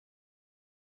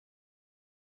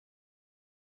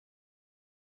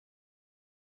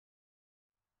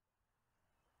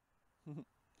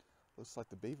Looks like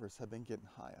the beavers have been getting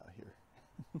high out here.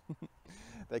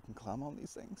 They can climb on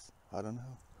these things? I don't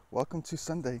know. Welcome to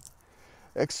Sunday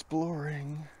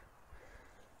Exploring.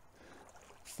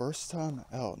 First time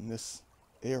out in this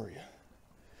area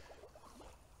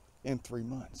in 3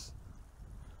 months.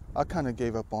 I kind of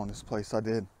gave up on this place, I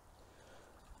did.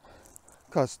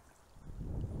 Because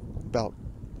about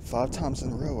 5 times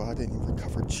in a row I didn't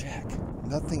recover jack.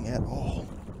 Nothing at all.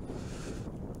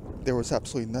 There was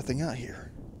absolutely nothing out here.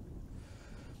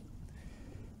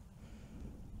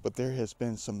 But there has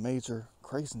been some major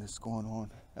craziness going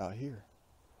on out here.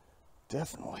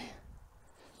 Definitely.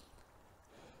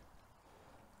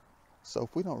 So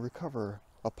if we don't recover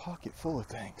a pocket full of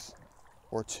things,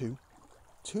 or two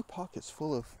pockets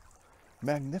full of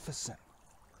magnificent,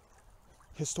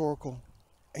 historical,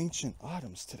 ancient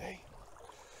items today,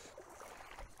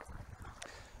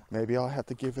 maybe I'll have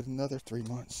to give it another 3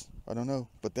 months. I don't know,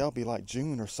 but that'll be like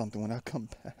June or something when I come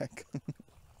back.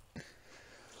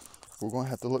 We're going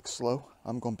to have to look slow.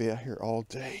 I'm going to be out here all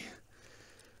day.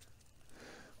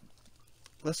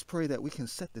 Let's pray that we can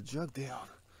set the jug down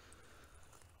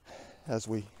as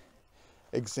we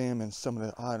examine some of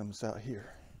the items out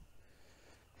here.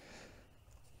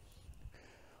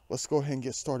 Let's go ahead and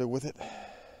get started with it.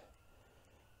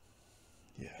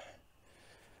 Yeah.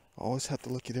 I always have to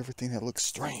look at everything that looks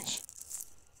strange.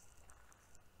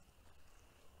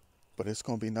 But it's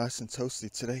going to be nice and toasty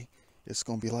today. It's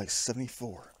going to be like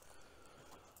 74.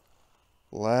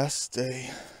 Last day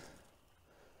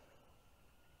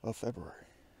of February,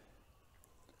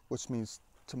 which means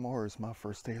tomorrow is my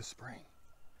first day of spring.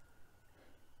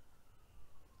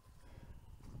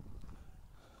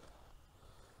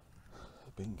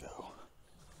 Bingo.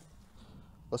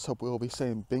 Let's hope we'll be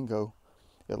saying bingo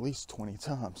at least 20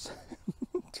 times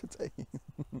today.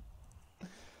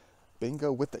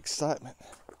 Bingo with excitement,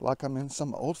 like I'm in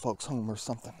some old folks' home or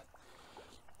something.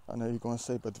 I know you're going to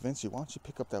say, but Vinci, why don't you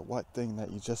pick up that white thing that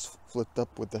you just flipped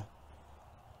up with the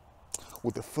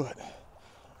foot?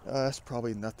 That's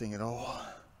probably nothing at all,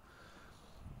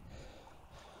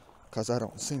 because I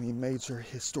don't see any major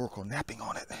historical napping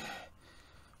on it.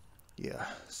 Yeah,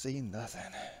 see,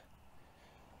 nothing.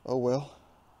 Oh well.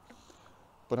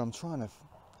 But I'm trying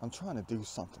to do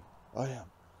something. I am.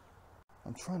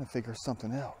 I'm trying to figure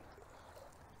something out.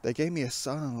 They gave me a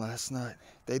sign last night.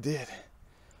 They did.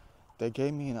 They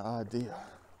gave me an idea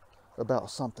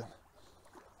about something.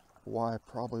 Why I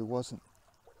probably wasn't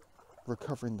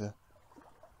recovering the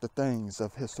things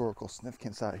of historical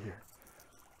significance out here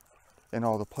in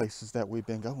all the places that we've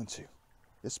been going to.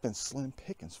 It's been slim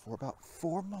pickings for about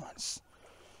 4 months.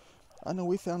 I know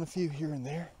we found a few here and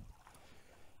there.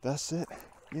 That's it,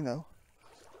 you know.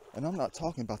 And I'm not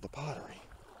talking about the pottery.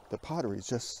 The pottery is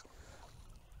just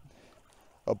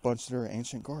a bunch of their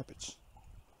ancient garbage.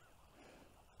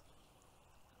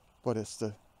 But it's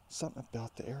something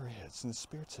about the arrowheads and the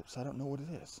spear tips. I don't know what it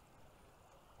is.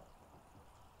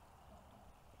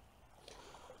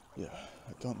 Yeah,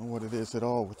 I don't know what it is at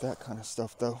all with that kind of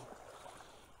stuff though.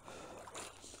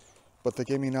 But they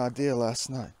gave me an idea last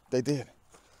night. They did.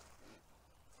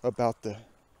 About the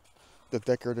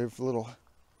decorative little,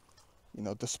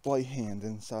 display hand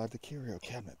inside the curio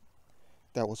cabinet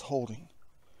that was holding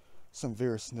some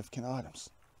very significant items.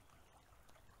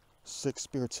 6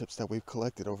 spear tips that we've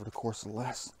collected over the course of the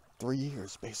last 3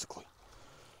 years, basically.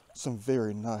 Some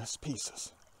very nice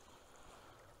pieces.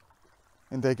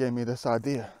 And they gave me this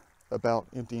idea about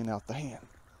emptying out the hand.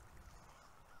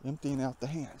 Emptying out the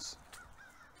hands.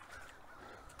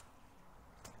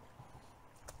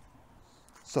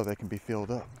 So they can be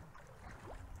filled up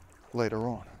later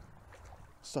on.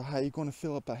 So how are you going to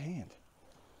fill up a hand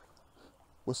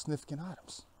with significant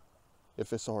items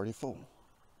if it's already full?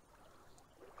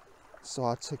 So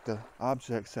I took the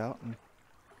objects out and,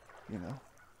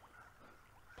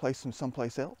 placed them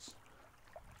someplace else.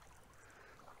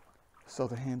 So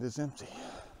the hand is empty.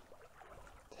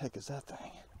 The heck is that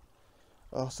thing?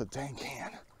 Oh, it's a dang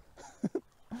can.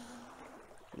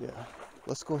 Yeah,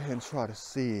 let's go ahead and try to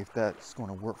see if that's going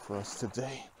to work for us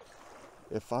today.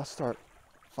 If I start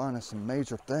finding some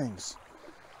major things,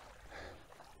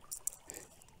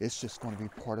 it's just going to be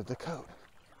part of the code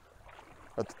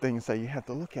of the things that you have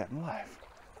to look at in life.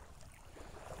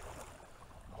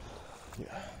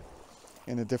 Yeah,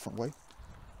 in a different way.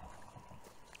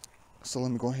 So let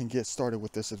me go ahead and get started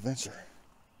with this adventure.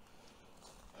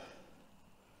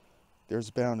 There's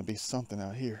bound to be something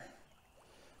out here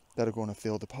that are going to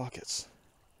fill the pockets.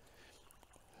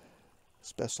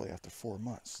 Especially after 4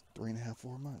 months. 3.5,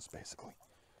 4 months, basically.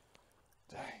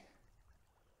 Dang.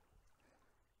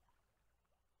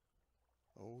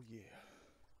 Oh, yeah.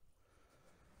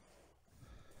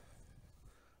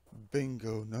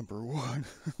 Bingo number one.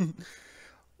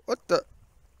 What the?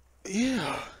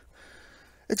 Yeah,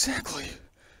 exactly.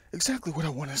 Exactly what I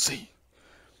want to see.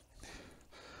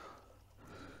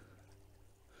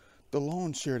 The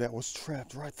lawn chair that was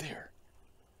trapped right there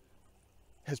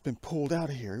has been pulled out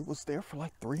of here. It was there for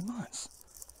like 3 months.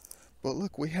 But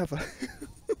look, we have a...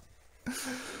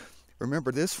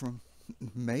 Remember this from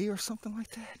May or something like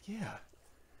that? Yeah.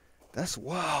 That's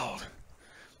wild.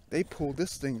 They pulled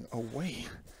this thing away.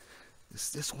 Is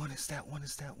this one? Is that one?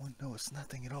 Is that one? No, it's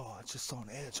nothing at all. I just saw an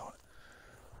edge on it.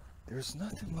 There's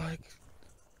nothing like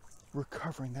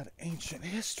recovering that ancient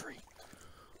history.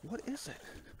 What is it?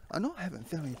 I know I haven't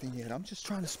found anything yet. I'm just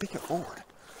trying to speak it forward.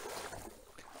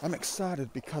 I'm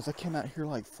excited because I came out here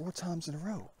like 4 times in a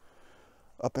row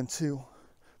up until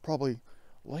probably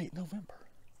late November.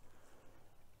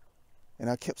 And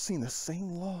I kept seeing the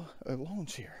same lawn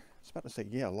chair. I was about to say,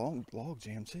 yeah, log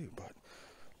jam too, but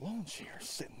lawn chair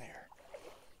sitting there.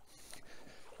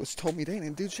 Which told me they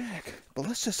didn't do jack. But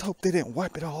let's just hope they didn't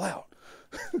wipe it all out.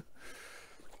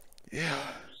 Yeah.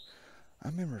 I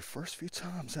remember the first few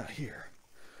times out here.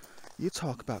 You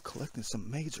talk about collecting some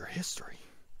major history.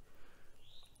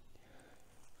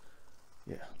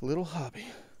 Yeah, little hobby.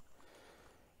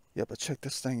 Yeah, but check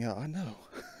this thing out. I know.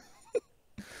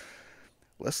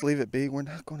 Let's leave it be. We're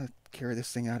not going to carry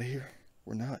this thing out of here.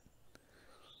 We're not.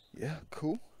 Yeah,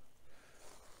 cool.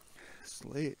 Let's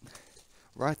lay it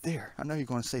right there. I know you're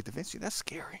going to say, Da Vinci, that's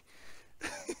scary.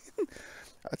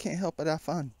 I can't help it. I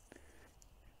find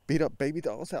beat up baby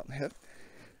dolls out in heaven.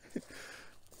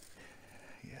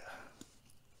 Yeah.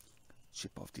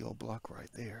 Chip off the old block right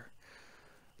there.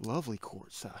 Lovely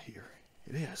quartz out here.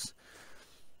 It is.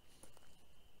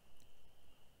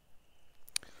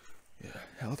 Yeah,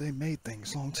 how they made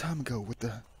things a long time ago with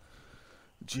the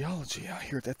geology out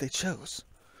here that they chose.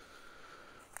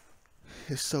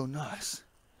 It's so nice.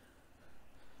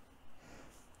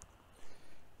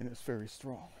 And it's very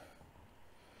strong.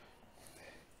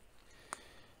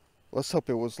 Let's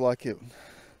hope it was like it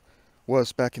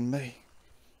was back in May.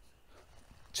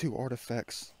 2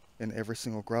 artifacts in every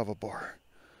single gravel bar.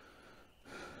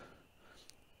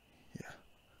 Yeah.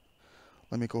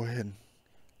 Let me go ahead and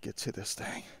get to this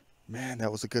thing. Man,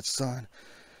 that was a good sign.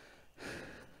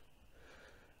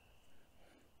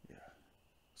 Yeah.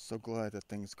 So glad that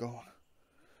thing's gone.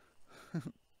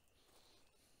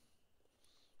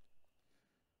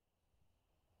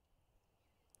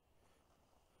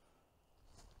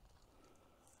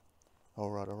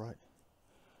 Alright, alright.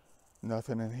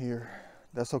 Nothing in here.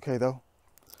 That's okay though.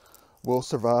 We'll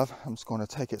survive. I'm just going to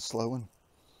take it slow and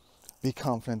be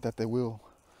confident that they will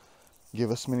give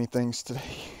us many things today.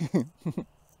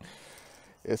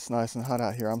 It's nice and hot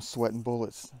out here. I'm sweating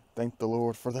bullets. Thank the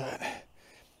Lord for that.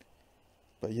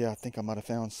 But yeah, I think I might have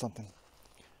found something.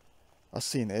 I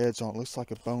see an edge on it. Looks like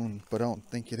a bone, but I don't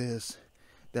think it is.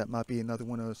 That might be another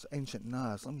one of those ancient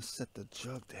knives. Let me set the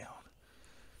jug down.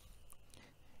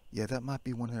 Yeah, that might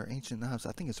be one of their ancient knives.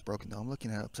 I think it's broken though. I'm looking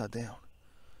at it upside down.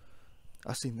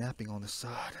 I see napping on the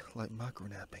side, like micro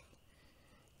napping.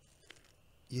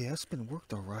 Yeah, it's been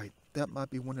worked all right. That might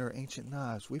be one of their ancient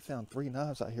knives. We found 3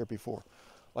 knives out here before,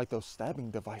 like those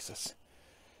stabbing devices.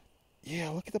 Yeah,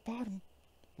 look at the bottom.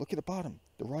 Look at the bottom,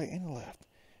 the right and the left.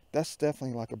 That's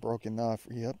definitely like a broken knife.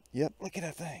 Yep, look at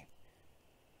that thing.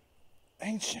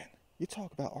 Ancient. You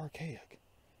talk about archaic.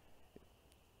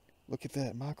 Look at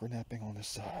that micro napping on the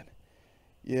side.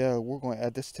 Yeah, we're going to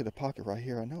add this to the pocket right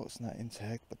here. I know it's not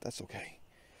intact, but that's okay.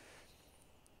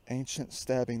 Ancient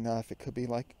stabbing knife. It could be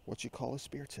like what you call a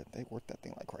spear tip. They work that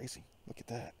thing like crazy. Look at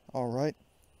that. All right.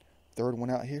 3rd one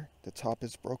out here. The top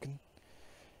is broken.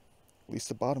 At least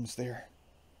the bottom's there.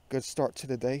 Good start to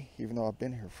the day, even though I've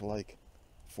been here for like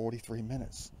 43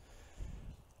 minutes.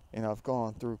 And I've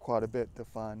gone through quite a bit to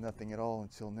find nothing at all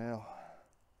until now.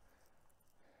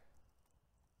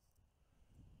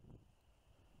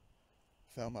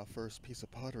 Found my first piece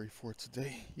of pottery for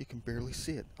today. You can barely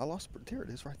see it. I lost, there it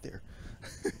is right there.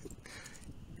 I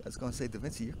was going to say, Da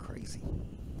Vinci, you're crazy.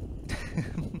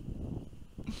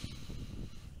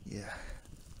 Yeah.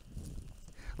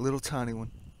 A little tiny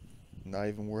one. Not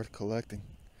even worth collecting.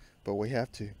 But we have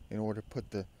to in order to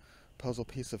put the puzzle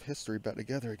piece of history back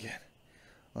together again.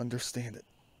 Understand it.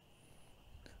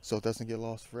 So it doesn't get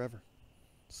lost forever.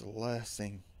 It's the last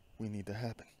thing we need to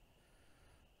happen.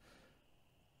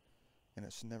 And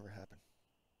it should never happen.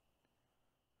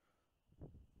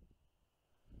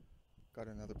 Got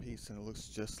another piece and it looks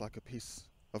just like a piece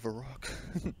of a rock.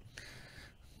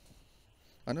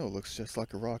 I know it looks just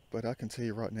like a rock, but I can tell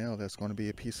you right now that's going to be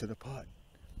a piece of the pot.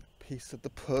 Piece of the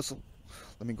puzzle.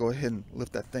 Let me go ahead and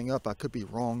lift that thing up. I could be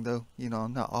wrong though. You know,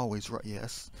 I'm not always right.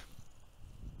 Yes.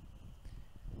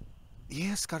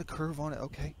 Yeah, it's got a curve on it.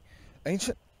 Okay.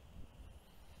 Ancient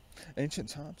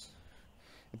times.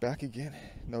 Back again.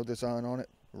 No design on it.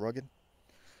 Rugged.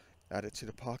 Add it to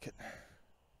the pocket.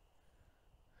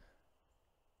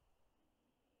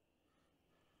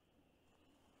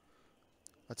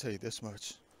 I'll tell you this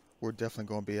much. We're definitely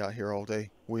going to be out here all day.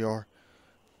 We are.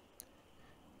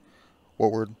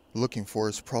 What we're looking for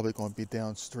is probably going to be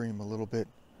downstream a little bit.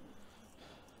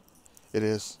 It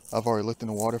is. I've already looked in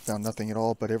the water, found nothing at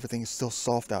all, but everything is still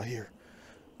soft out here.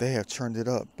 They have churned it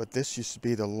up, but this used to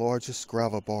be the largest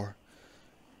gravel bar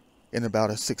in about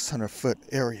a 600-foot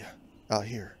area out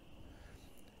here.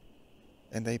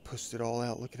 And they pushed it all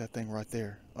out. Look at that thing right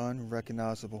there.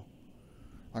 Unrecognizable.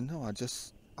 I know,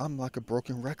 I'm like a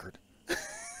broken record.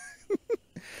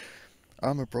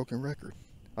 I'm a broken record.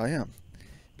 I am.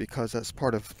 Because that's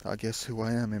part of, I guess, who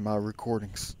I am in my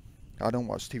recordings. I don't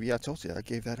watch TV. I told you I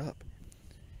gave that up.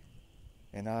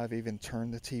 And I've even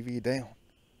turned the TV down.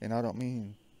 And I don't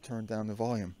mean turn down the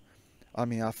volume. I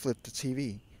mean I flipped the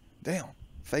TV down,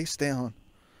 face down,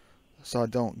 so I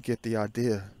don't get the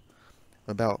idea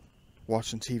about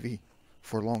watching TV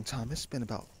for a long time. It's been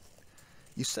about,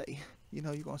 you say, you're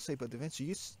going to say, but Da Vinci,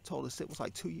 you told us it was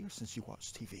like 2 years since you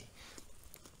watched TV.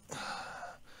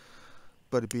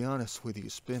 But to be honest with you,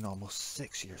 it's been almost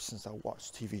 6 years since I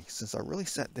watched TV, since I really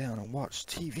sat down and watched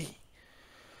TV.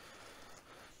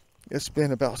 It's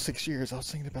been about 6 years. I was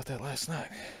thinking about that last night.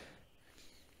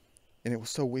 And it was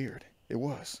so weird. It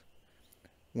was.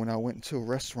 When I went into a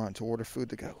restaurant to order food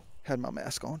to go. Had my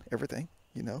mask on, everything,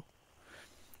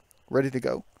 ready to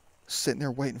go. Sitting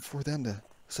there waiting for them to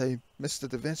say, Mr.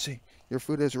 Da Vinci, your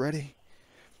food is ready.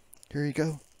 Here you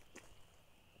go.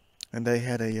 And they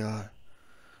had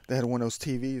one of those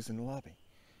TVs in the lobby.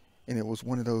 And it was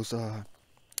one of those,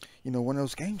 one of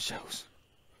those game shows.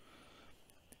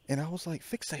 And I was like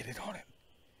fixated on it.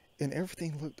 And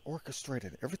everything looked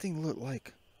orchestrated. Everything looked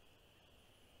like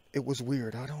it was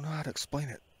weird. I don't know how to explain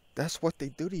it. That's what they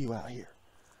do to you out here.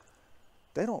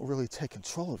 They don't really take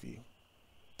control of you.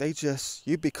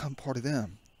 You become part of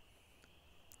them.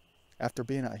 After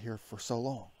being out here for so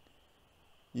long.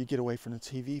 You get away from the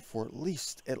TV for at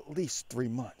least 3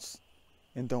 months.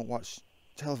 And don't watch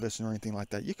television or anything like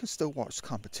that. You can still watch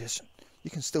competition.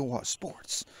 You can still watch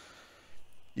sports.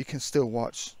 You can still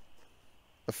watch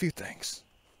a few things.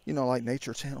 Like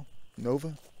Nature Channel,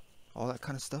 Nova, all that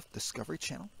kind of stuff. Discovery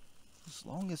Channel. As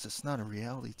long as it's not a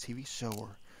reality TV show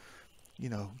or,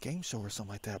 game show or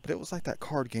something like that. But it was like that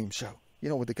card game show.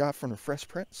 With the guy from the Fresh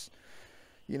Prince.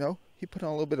 He put on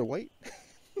a little bit of weight.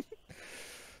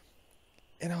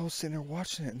 And I was sitting there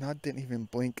watching it and I didn't even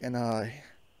blink an eye.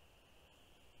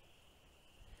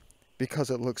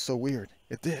 Because it looked so weird.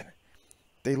 It did.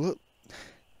 They look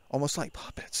almost like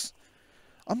puppets.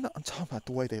 I'm talking about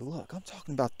the way they look. I'm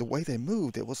talking about the way they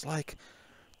moved. It was like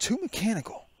too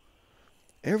mechanical.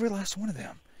 Every last one of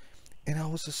them. And I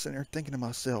was just sitting there thinking to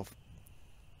myself,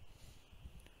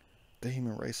 the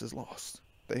human race is lost.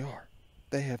 They are.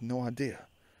 They have no idea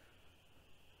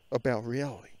about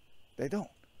reality. They don't.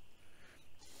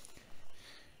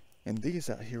 And these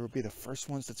out here will be the first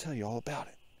ones to tell you all about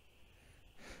it.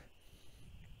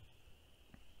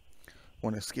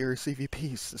 One of the scariest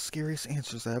CVPs, the scariest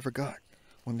answers I ever got,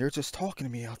 when they're just talking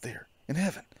to me out there in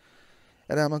heaven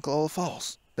at Amicalola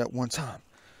Falls that one time.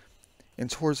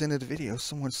 And towards the end of the video,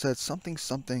 someone said something,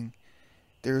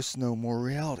 there's no more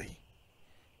reality.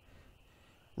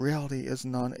 Reality is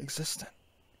non-existent.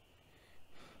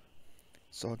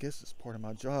 So I guess it's part of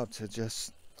my job to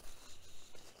just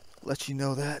let you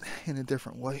know that in a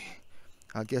different way.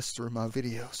 I guess through my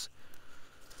videos.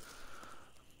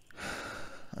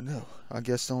 I know. I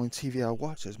guess the only TV I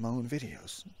watch is my own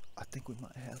videos. I think we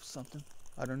might have something.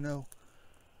 I don't know.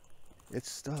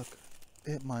 It's stuck.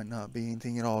 It might not be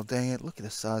anything at all. Dang it. Look at the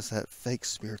size of that fake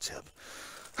spear tip.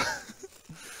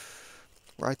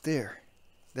 Right there.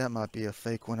 That might be a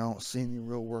fake one. I don't see any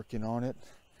real working on it.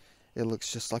 It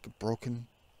looks just like a broken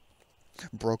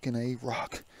A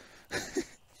rock.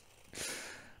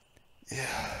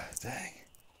 Yeah, dang.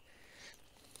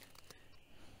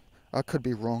 I could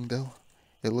be wrong though.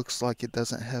 It looks like it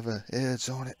doesn't have an edge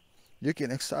on it. You're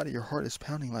getting excited. Your heart is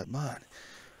pounding like mine.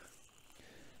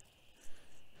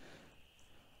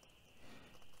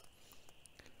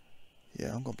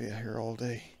 Yeah, I'm going to be out here all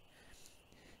day.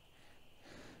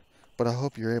 But I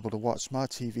hope you're able to watch my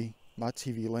TV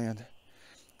land,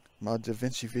 my Da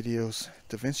Vinci videos,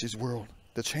 Da Vinci's World,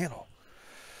 the channel.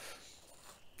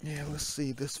 Yeah, let's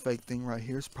see. This fake thing right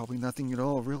here is probably nothing at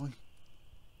all, really.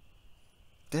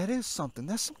 That is something.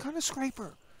 That's some kind of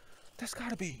scraper. That's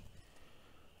gotta be.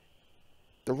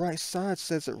 The right side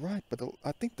says it right, but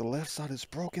I think the left side is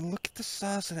broken. Look at the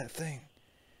size of that thing.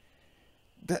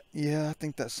 Yeah, I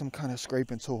think that's some kind of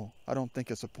scraping tool. I don't think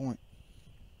it's a point.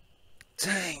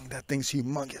 Dang, that thing's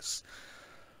humongous.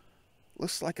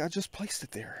 Looks like I just placed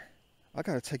it there. I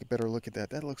gotta take a better look at that.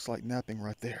 That looks like napping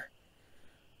right there.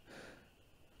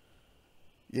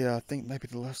 Yeah, I think maybe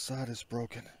the left side is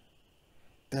broken.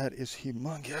 That is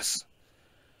humongous.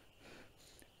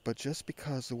 But just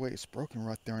because the way it's broken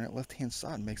right there on that left-hand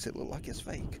side makes it look like it's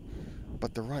fake.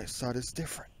 But the right side is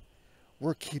different.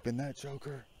 We're keeping that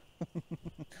joker.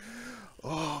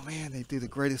 Oh man, they do the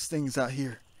greatest things out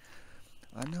here.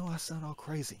 I know I sound all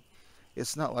crazy.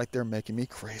 It's not like they're making me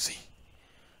crazy.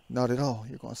 Not at all.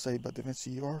 You're going to say, but Da Vinci,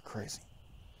 you are crazy.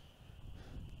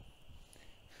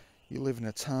 You live in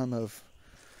a time of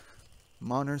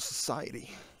modern society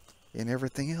and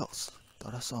everything else.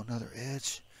 Thought I saw another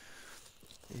edge.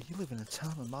 Yeah, you live in a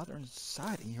time of modern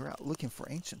society and you're out looking for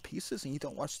ancient pieces and you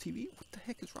don't watch TV? What the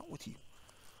heck is wrong with you?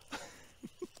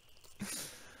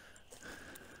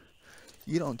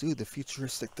 You don't do the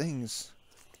futuristic things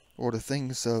or the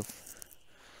things of,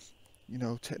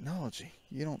 technology.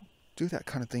 You don't do that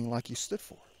kind of thing like you stood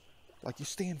for, like you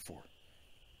stand for.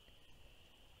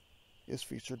 It's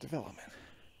future development.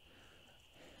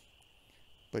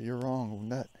 But you're wrong on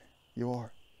that. You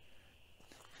are.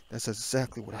 That's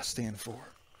exactly what I stand for.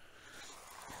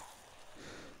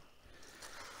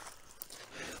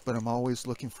 But I'm always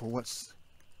looking for what's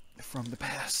from the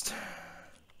past.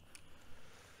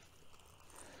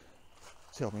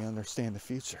 To help me understand the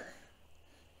future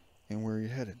and where you're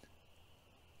headed,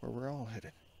 where we're all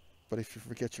headed. But if you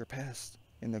forget your past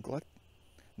and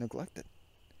neglect it,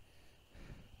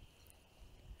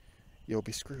 you'll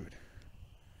be screwed.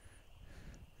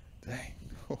 Dang.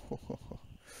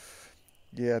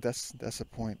 Yeah, that's a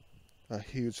point. A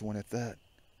huge one at that.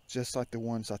 Just like the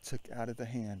ones I took out of the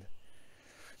hand.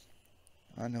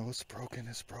 I know it's broken.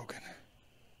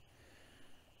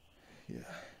 Yeah.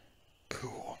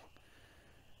 Cool.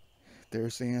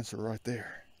 There's the answer right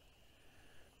there.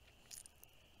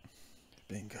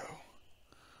 Bingo.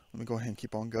 Let me go ahead and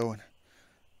keep on going.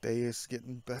 Day is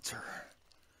getting better.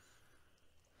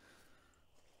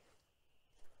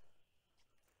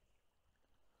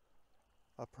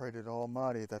 I pray to the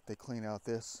Almighty that they clean out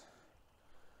this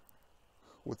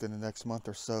within the next month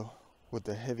or so with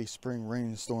the heavy spring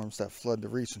rainstorms that flood the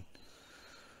region.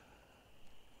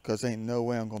 Because ain't no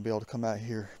way I'm going to be able to come out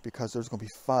here because there's going to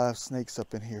be 5 snakes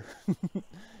up in here.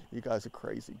 You guys are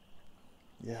crazy.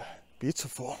 Yeah,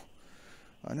 beautiful.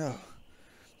 I know.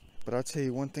 But I'll tell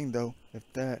you one thing though,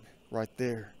 if that right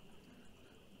there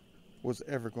was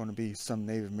ever going to be some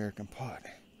Native American pot,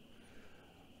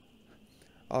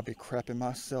 I'll be crapping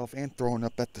myself and throwing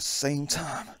up at the same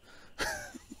time.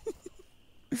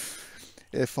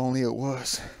 If only it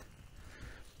was.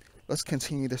 Let's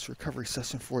continue this recovery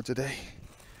session for today.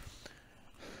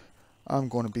 I'm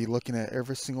going to be looking at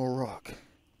every single rock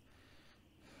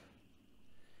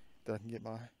that I can get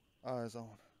my eyes on.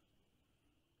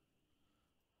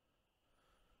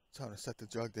 Time to set the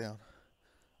jug down.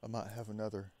 I might have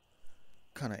another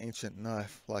kind of ancient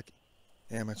knife, like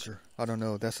amateur. I don't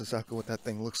know. That's exactly what that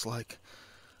thing looks like.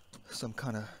 Some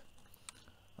kind of,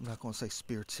 I'm not going to say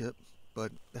spear tip,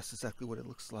 but that's exactly what it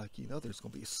looks like. You know there's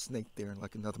going to be a snake there in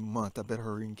like another month. I better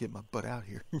hurry and get my butt out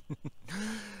here.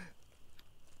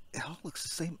 It all looks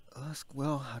the same.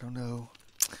 Well, I don't know.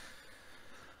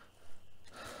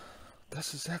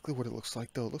 That's exactly what it looks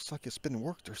like, though. It looks like it's been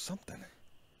worked or something.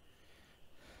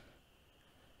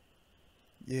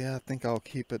 Yeah, I think I'll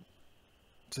keep it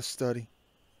to study.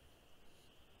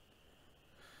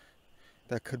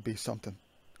 That could be something.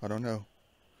 I don't know.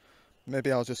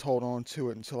 Maybe I'll just hold on to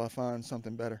it until I find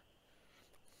something better.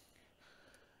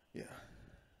 Yeah.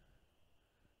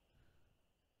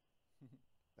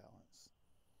 Balance.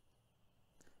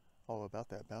 All about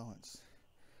that balance.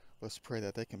 Let's pray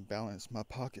that they can balance my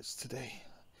pockets today.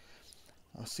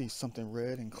 I see something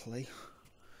red and clay.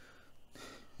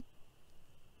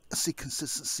 I see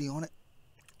consistency on it.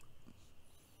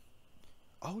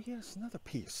 Oh yes, another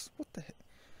piece. What the heck?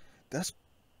 That's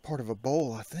part of a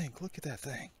bowl, I think. Look at that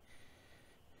thing.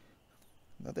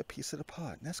 Another piece of the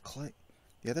pot. And that's clay.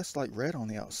 Yeah, that's like red on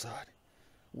the outside.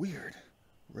 Weird.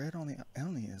 Red on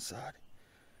the inside.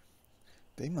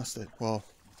 They must have, well,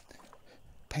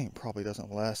 paint probably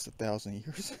doesn't last 1,000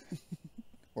 years.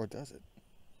 Or does it?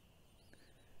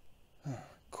 Huh.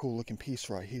 Cool looking piece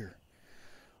right here.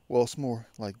 Well, it's more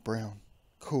like brown.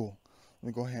 Cool. Let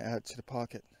me go ahead and add it to the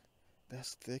pocket.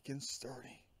 That's thick and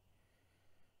sturdy.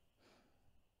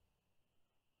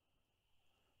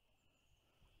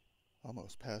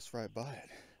 Almost passed right by it.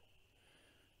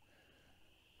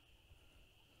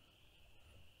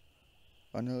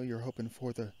 I know you're hoping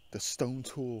for the stone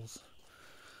tools.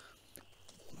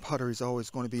 Pottery's always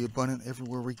going to be abundant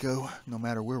everywhere we go, no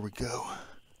matter where we go.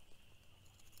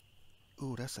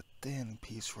 Ooh, that's a thin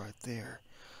piece right there.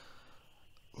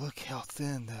 Look how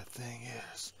thin that thing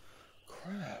is.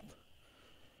 Crap.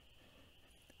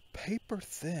 Paper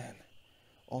thin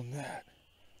on that.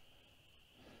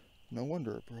 No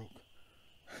wonder it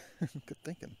broke. Good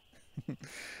thinking.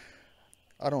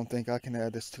 I don't think I can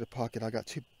add this to the pocket. I got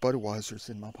 2 Budweisers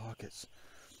in my pockets.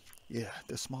 Yeah,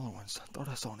 the smaller ones. I thought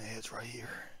I saw an edge right here.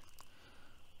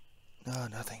 No,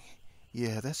 nothing.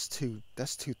 Yeah, that's too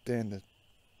thin to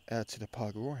add to the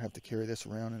pocket. We're gonna have to carry this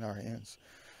around in our hands.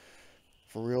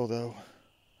 For real though,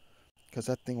 because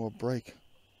that thing will break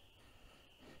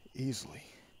easily.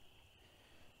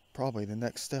 Probably the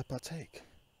next step I take.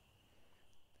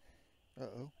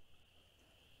 Uh-oh.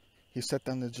 He set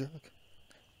down the jug.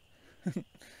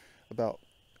 About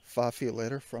 5 feet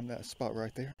later from that spot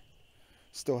right there.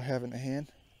 Still have it in the hand.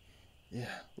 Yeah,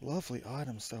 lovely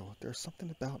items though. There's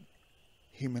something about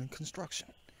human construction.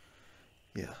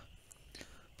 Yeah.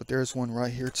 But there's one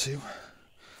right here too.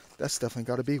 That's definitely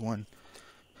got to be one.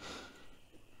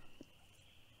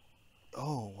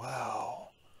 Oh, wow.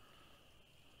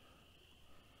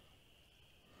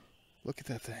 Look at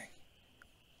that thing.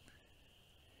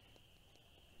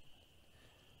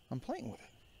 I'm playing with it.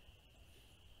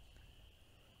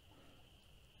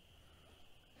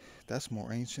 That's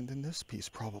more ancient than this piece,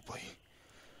 probably.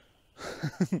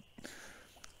 Let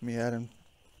me add him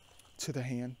to the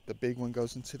hand. The big one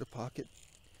goes into the pocket.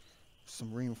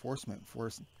 Some reinforcement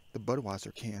for the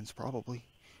Budweiser cans, probably.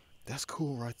 That's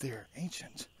cool right there.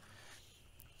 Ancient.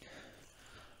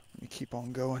 Let me keep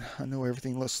on going. I know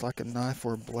everything looks like a knife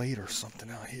or a blade or something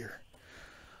out here.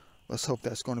 Let's hope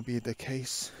that's going to be the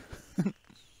case.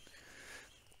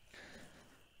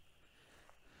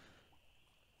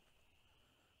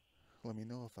 Let me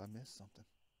know if I missed something.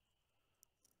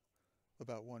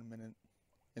 About 1 minute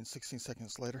and 16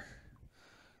 seconds later,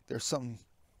 there's something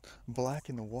black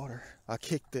in the water. I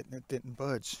kicked it and it didn't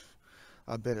budge.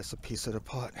 I bet it's a piece of the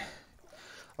pot.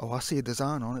 Oh, I see a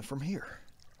design on it from here.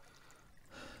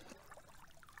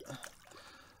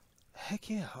 Heck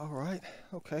yeah, alright,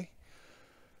 okay.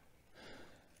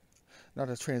 Not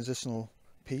a transitional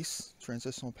piece,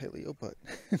 transitional paleo, but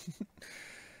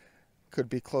could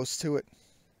be close to it.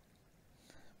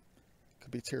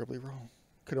 Could be terribly wrong.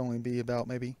 Could only be about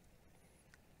maybe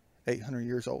 800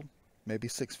 years old, maybe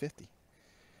 650,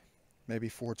 maybe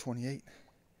 428,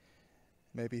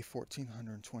 maybe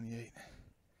 1428.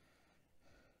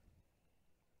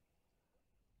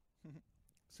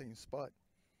 Same spot.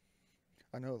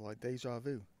 I know, like deja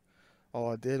vu.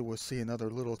 All I did was see another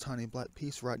little tiny black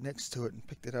piece right next to it and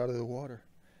picked it out of the water.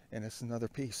 And it's another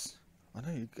piece. I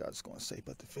know you guys are going to say,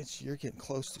 but Vinci, you're getting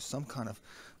close to some kind of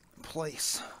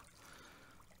place.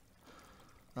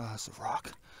 Ah, it's a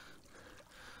rock.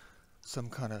 Some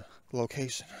kind of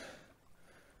location.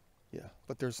 Yeah,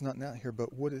 but there's nothing out here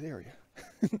but wooded area.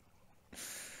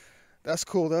 That's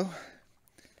cool though.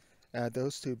 Add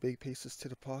those 2 big pieces to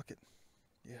the pocket.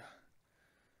 Yeah.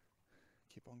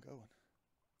 Keep on going.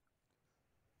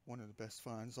 One of the best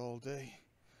finds all day.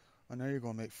 I know you're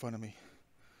going to make fun of me,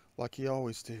 like you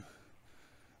always do.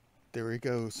 There he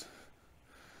goes.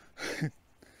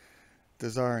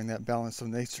 Desiring that balance of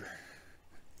nature.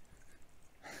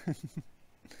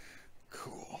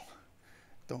 Cool.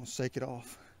 Don't shake it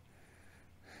off.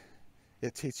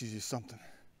 It teaches you something.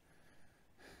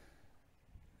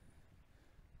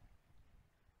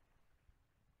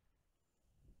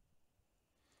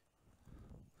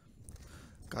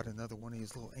 Got another one of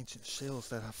these little ancient shells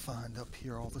that I find up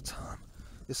here all the time.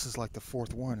 This is like the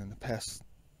 4th one in the past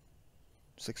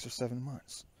 6 or 7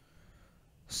 months.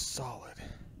 Solid.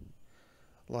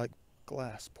 Like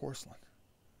glass, porcelain.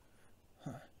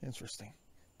 Huh, interesting.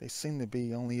 They seem to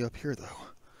be only up here though.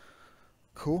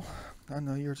 Cool. I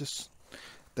know you're just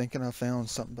thinking I found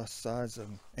something besides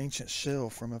an ancient shell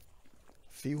from a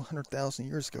few 100,000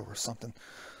 years ago or something.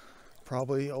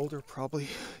 Probably older, probably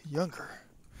younger.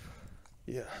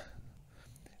 Yeah.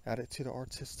 Add it to the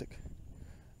artistic,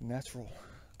 natural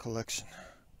collection.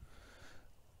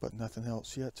 But nothing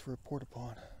else yet to report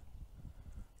upon,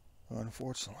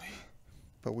 unfortunately.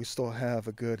 But we still have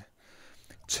a good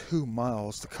 2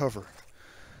 miles to cover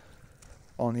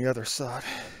on the other side.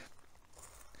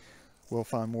 We'll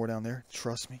find more down there,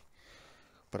 trust me.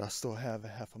 But I still have a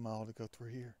half a mile to go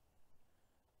through here.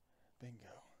 Bingo.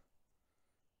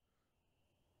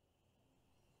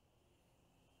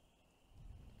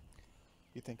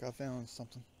 You think I found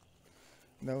something?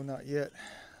 No, not yet.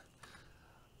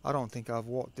 I don't think I've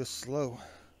walked this slow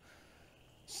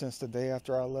since the day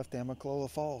after I left Amicalola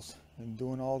Falls and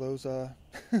doing all those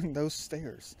those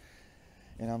stairs.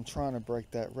 And I'm trying to break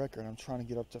that record. I'm trying to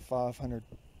get up to 500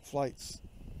 flights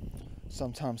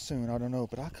sometime soon. I don't know,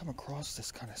 but I come across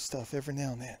this kind of stuff every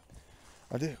now and then.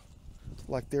 I do.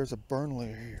 Like there's a burn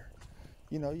layer here.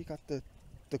 You know, you got the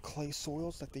clay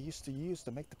soils that they used to use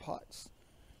to make the pots.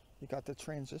 You got the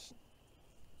transition.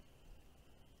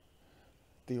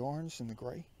 The orange and the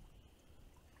gray.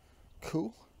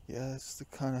 Cool. Yeah, it's the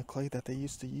kind of clay that they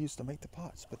used to use to make the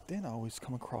pots. But then I always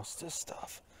come across this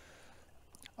stuff.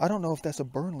 I don't know if that's a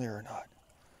burn layer or not.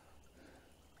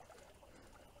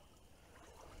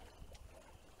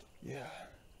 Yeah.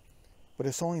 But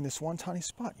it's only in this one tiny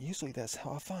spot. Usually that's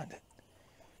how I find it.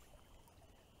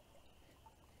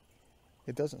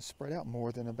 It doesn't spread out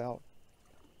more than about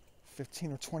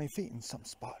 15 or 20 feet in some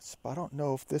spots. But I don't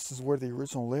know if this is where the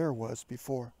original layer was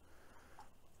before,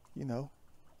 you know,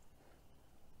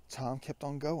 time kept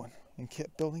on going and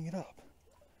kept building it up.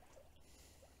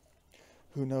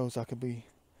 Who knows? I could be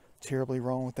terribly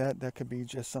wrong with that. That could be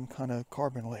just some kind of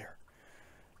carbon layer.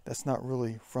 That's not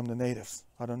really from the natives.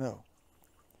 I don't know.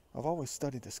 I've always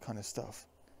studied this kind of stuff.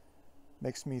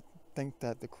 Makes me think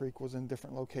that the creek was in a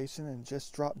different location and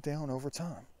just dropped down over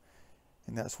time.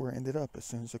 And that's where it ended up as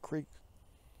soon as the creek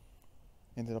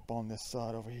ended up on this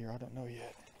side over here. I don't know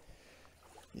yet.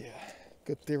 Yeah,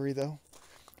 good theory though.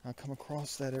 I come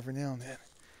across that every now and then.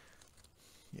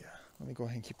 Yeah, let me go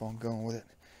ahead and keep on going with it.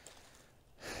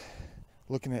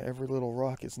 Looking at every little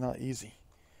rock is not easy.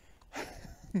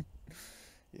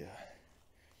 Yeah.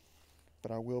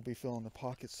 But I will be filling the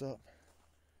pockets up.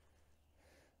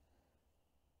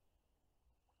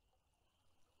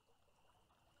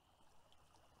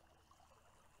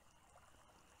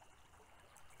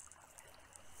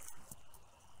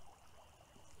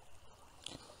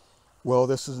 Well,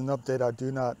 this is an update I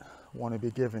do not want to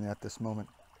be giving at this moment.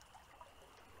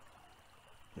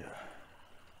 Yeah.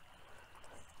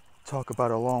 Talk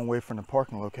about a long way from the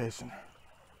parking location.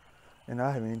 And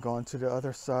I haven't even gone to the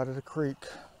other side of the creek.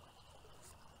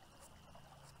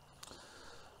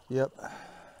 Yep.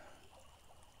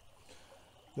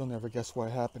 You'll never guess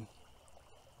what happened.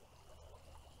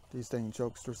 These dang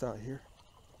jokesters out here.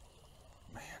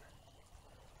 Man.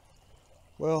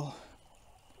 Well,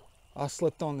 I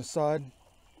slipped on the side.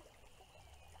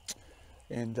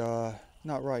 And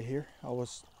not right here. I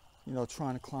was, you know,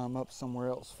 trying to climb up somewhere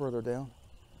else further down.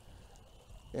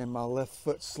 And my left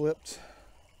foot slipped.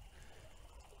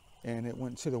 And it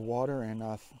went to the water and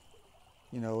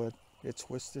it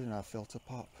twisted and I felt a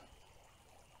pop.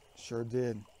 Sure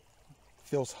did.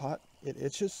 Feels hot, it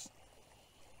itches.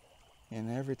 And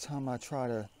every time I try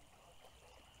to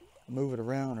move it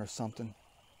around or something,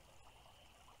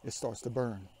 it starts to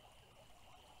burn.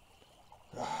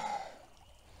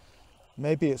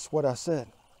 Maybe it's what I said.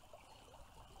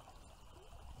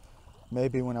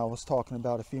 Maybe when I was talking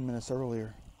about a few minutes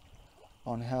earlier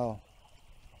on how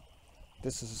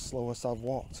this is the slowest I've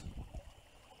walked.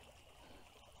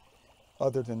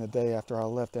 Other than the day after I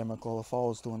left Amicalola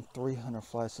Falls doing 300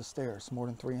 flights of stairs, more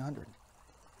than 300.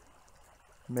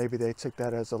 Maybe they took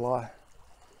that as a lie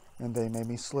and they made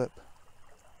me slip.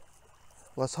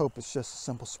 Let's hope it's just a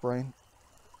simple sprain.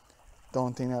 The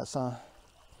only thing that's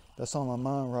on my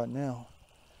mind right now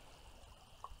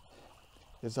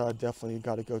is I definitely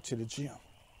got to go to the gym.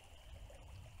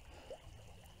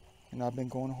 And I've been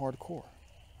going hardcore.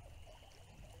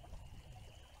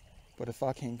 But if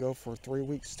I can't go for 3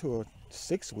 weeks to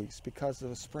 6 weeks because of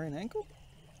a sprained ankle,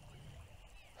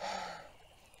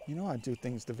 you know I do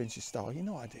things Da Vinci style. You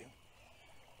know I do.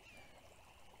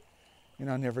 And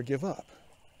I never give up.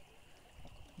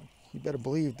 You better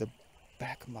believe the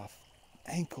back of my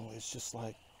ankle is just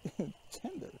like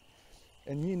tender.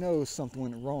 And you know something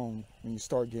went wrong when you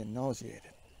start getting nauseated.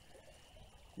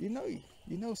 You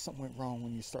know something went wrong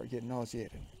when you start getting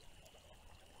nauseated.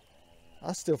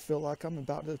 I still feel like I'm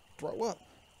about to throw up.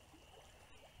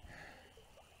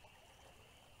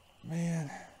 Man,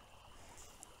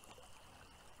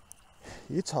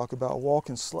 you talk about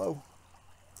walking slow.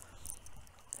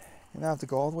 And I have to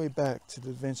go all the way back to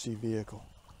the Vinci vehicle.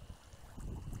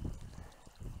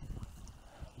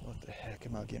 What the heck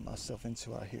am I getting myself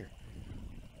into out here?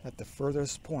 At the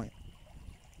furthest point,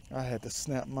 I had to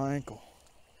snap my ankle.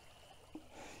 You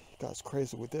guys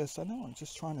crazy with this? I know, I'm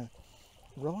just trying to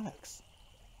relax.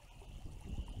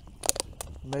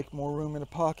 Make more room in the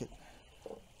pocket.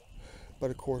 But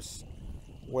of course,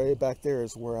 way back there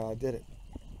is where I did it.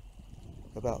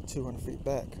 About 200 feet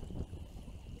back.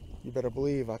 You better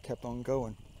believe I kept on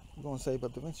going. You're going to say,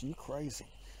 but Da Vinci, you crazy.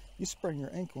 You sprain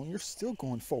your ankle and you're still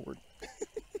going forward.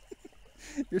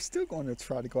 You're still going to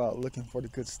try to go out looking for the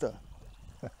good stuff.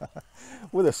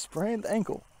 with a sprained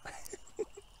ankle.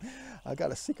 I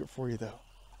got a secret for you though.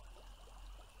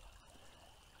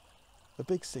 A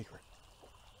big secret.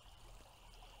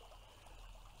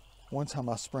 One time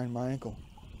I sprained my ankle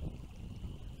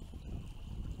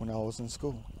when I was in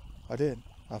school. I did.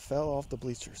 I fell off the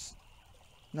bleachers.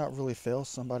 Not really fell,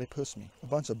 somebody pushed me. A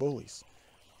bunch of bullies.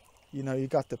 You know, you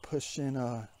got the push in,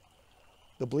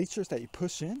 the bleachers that you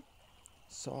push in.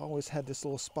 So I always had this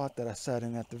little spot that I sat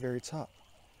in at the very top.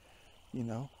 You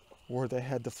know, where they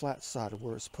had the flat side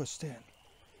where it's pushed in.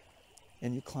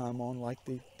 And you climb on like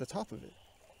the top of it.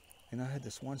 And I had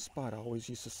this one spot I always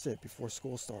used to sit before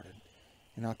school started.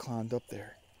 And I climbed up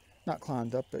there. Not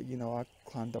climbed up, but you know, I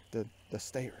climbed up the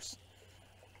stairs.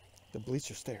 The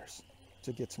bleacher stairs.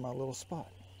 To get to my little spot.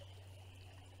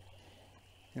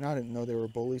 And I didn't know they were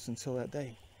bullies until that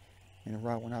day. And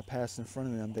right when I passed in front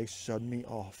of them, they shoved me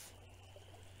off.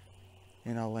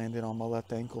 And I landed on my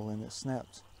left ankle and it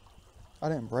snapped. I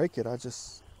didn't break it, I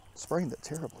just sprained it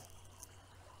terribly.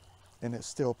 And it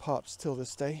still pops till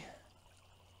this day.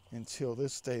 Until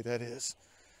this day, that is.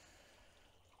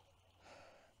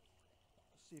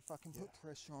 Let's see if I can put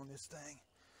pressure on this thing.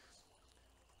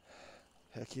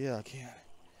 Heck yeah, I can.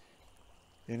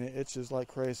 And it itches like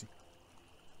crazy.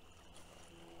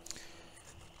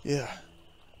 Yeah,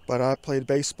 but I played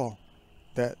baseball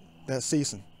that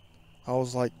season. I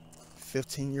was like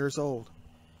 15 years old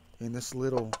in this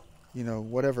little, you know,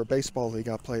 whatever baseball league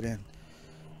I played in.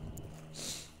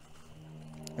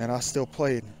 And I still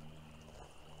played.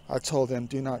 I told them,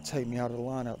 do not take me out of the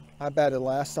lineup. I batted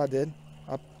last, I did.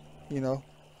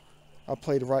 I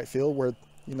played right field where,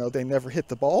 you know, they never hit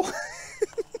the ball.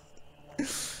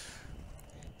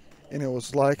 And it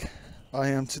was like I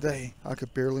am today. I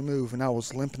could barely move and I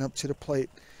was limping up to the plate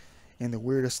and the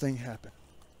weirdest thing happened.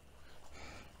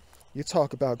 You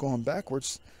talk about going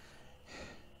backwards.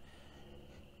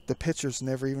 The pitchers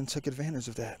never even took advantage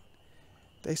of that.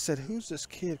 They said, who's this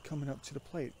kid coming up to the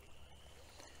plate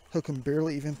who can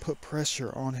barely even put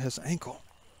pressure on his ankle?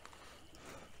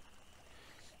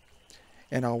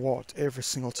 And I walked every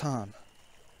single time.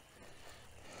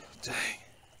 Dang.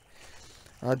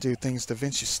 I do things Da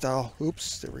Vinci style.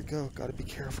 Oops, there we go. Gotta be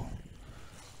careful.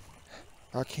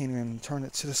 I can't even turn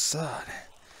it to the side.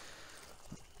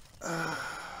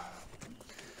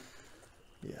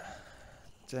 Yeah.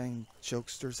 Dang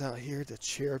jokesters out here. The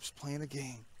cherubs playing a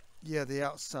game. Yeah, the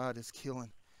outside is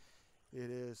killing.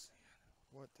 It is.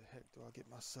 What the heck do I get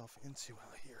myself into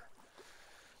out here?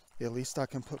 At least I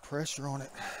can put pressure on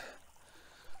it.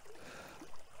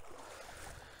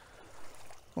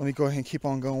 Let me go ahead and keep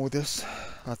on going with this.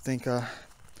 I think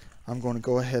I'm going to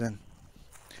go ahead and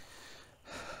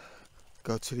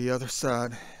go to the other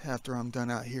side after I'm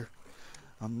done out here.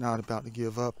 I'm not about to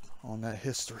give up on that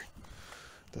history.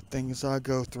 The things I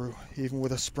go through, even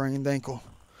with a sprained ankle.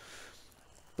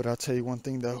 But I'll tell you one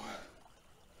thing though.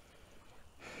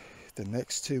 The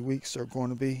next 2 weeks are going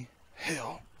to be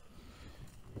hell.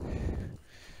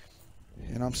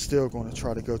 And I'm still going to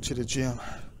try to go to the gym.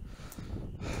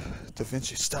 Da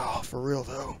Vinci style, for real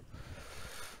though.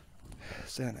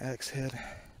 Is that an axe head?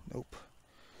 Nope.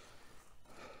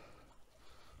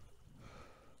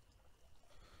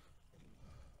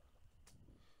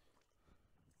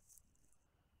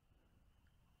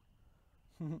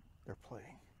 They're playing.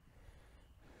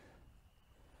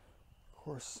 Of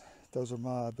course, those are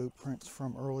my boot prints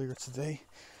from earlier today,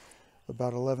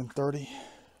 about 11:30.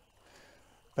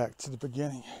 Back to the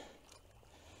beginning.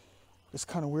 It's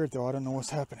kind of weird though, I don't know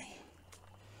what's happening.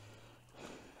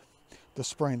 The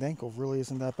sprained ankle really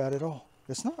isn't that bad at all.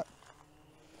 It's not.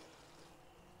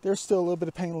 There's still a little bit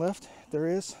of pain left, there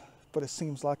is, but it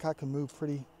seems like I can move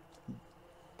pretty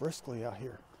briskly out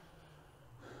here.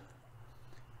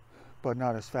 But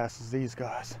not as fast as these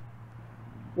guys,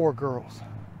 or girls.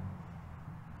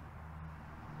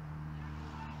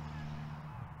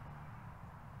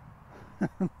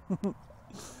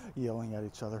 Yelling at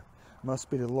each other. Must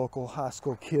be the local high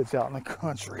school kids out in the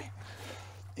country.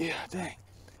 Yeah, dang.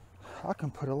 I can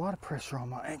put a lot of pressure on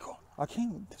my ankle. I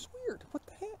can't. It's weird. What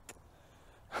the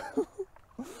heck?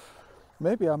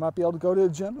 Maybe I might be able to go to the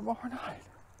gym tomorrow night.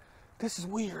 This is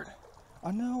weird.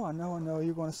 I know.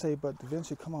 You're going to say, but Da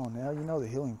Vinci, come on now. You know the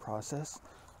healing process.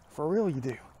 For real, you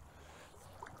do.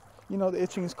 You know the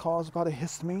itching is caused by the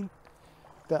histamine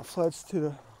that floods to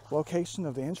the location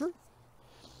of the injury.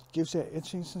 Gives you that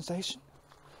itching sensation.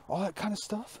 All that kind of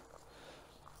stuff.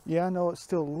 Yeah, I know it's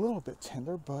still a little bit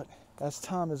tender, but as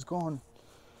time has gone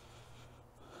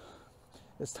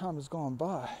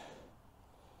by,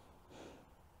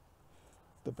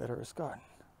 the better it's gotten.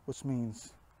 Which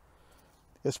means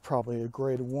It's probably a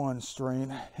grade 1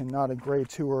 strain and not a grade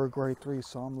 2 or a grade 3.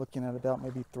 So I'm looking at about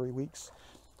maybe 3 weeks.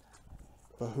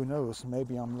 But who knows?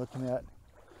 Maybe I'm looking at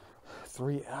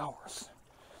 3 hours.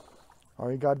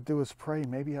 All you got to do is pray.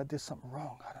 Maybe I did something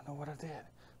wrong. I don't know what I did.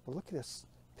 But look at this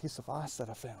piece of ice that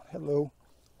I found. Hello.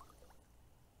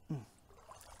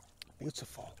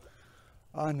 Beautiful.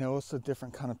 I know it's a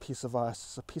different kind of piece of ice.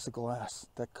 It's a piece of glass.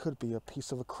 That could be a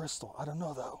piece of a crystal. I don't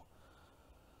know though.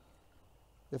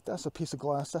 If that's a piece of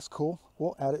glass, that's cool.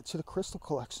 We'll add it to the crystal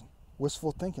collection.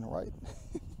 Wishful thinking, right?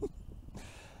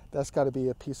 That's got to be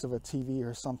a piece of a TV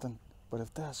or something. But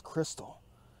if that's crystal,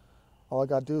 all I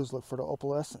got to do is look for the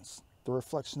opalescence, the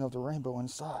reflection of the rainbow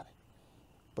inside.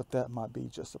 But that might be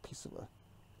just a piece of a,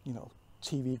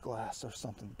 TV glass or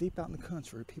something. Deep out in the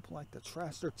country, people like to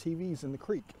trash their TVs in the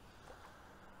creek.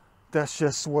 That's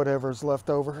just whatever's left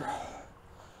over.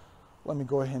 Let me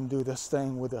go ahead and do this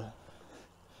thing with a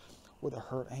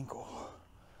hurt ankle.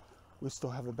 We still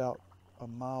have about a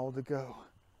mile to go,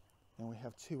 and we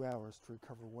have 2 hours to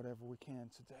recover whatever we can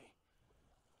today.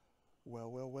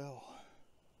 Well.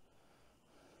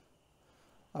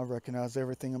 I recognize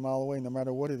everything a mile away, no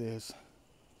matter what it is.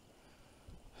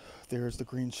 There's the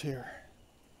green chair.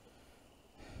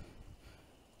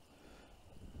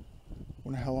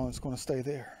 Wonder how long it's going to stay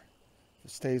there. If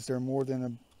it stays there more than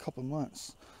a couple of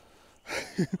months,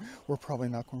 we're probably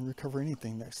not going to recover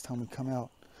anything next time we come out.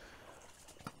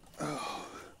 Oh,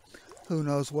 who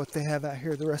knows what they have out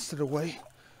here the rest of the way,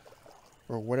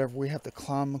 or whatever we have to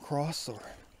climb across or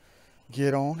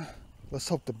get on. Let's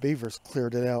hope the beavers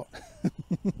cleared it out.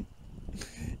 You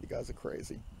guys are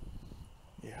crazy.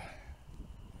 Yeah.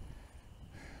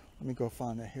 Let me go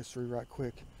find that history right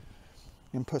quick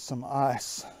and put some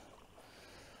ice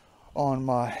on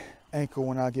my ankle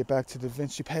when I get back to the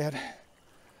Vinci pad.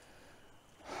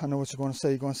 I know what you're going to say.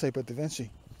 You're going to say, but Da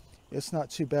Vinci, it's not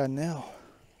too bad now.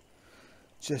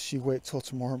 Just you wait till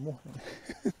tomorrow morning.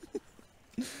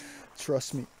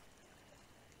 Trust me.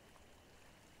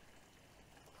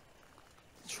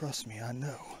 Trust me, I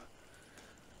know.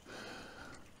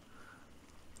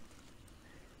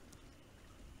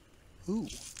 Ooh,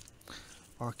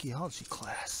 archaeology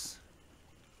class.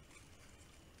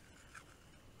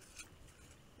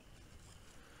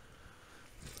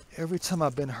 Every time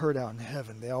I've been hurt out in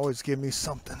heaven, they always give me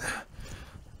something.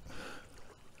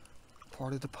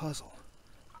 Part of the puzzle.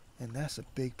 And that's a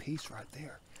big piece right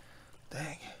there.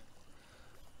 Dang.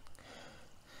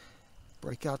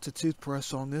 Break out the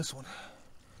toothbrush on this one.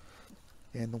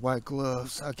 And the white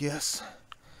gloves, I guess.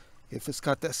 If it's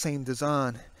got that same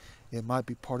design, it might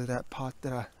be part of that pot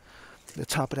the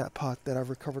top of that pot that I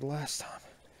recovered last time.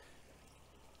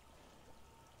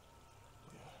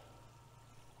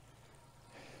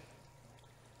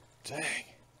 Dang.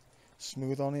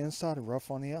 Smooth on the inside and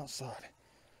rough on the outside.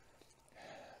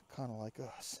 Kind of like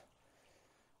us.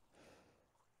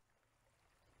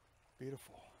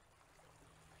 Beautiful.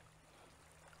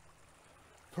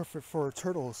 Perfect for a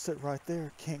turtle to sit right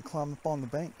there. Can't climb up on the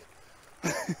bank.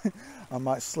 I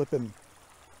might slip and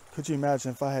could you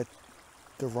imagine if I had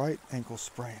the right ankle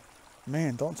sprain?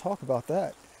 Man, don't talk about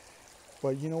that.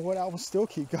 But you know what? I will still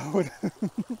keep going.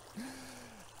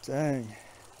 Dang.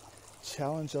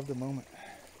 Challenge of the moment.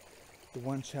 The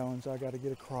one challenge I got to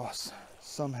get across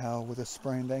somehow with a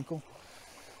sprained ankle.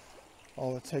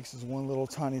 All it takes is one little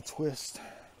tiny twist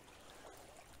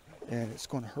and it's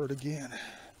going to hurt again.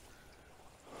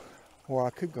 Or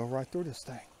I could go right through this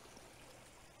thing.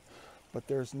 But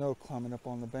there's no climbing up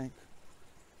on the bank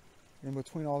in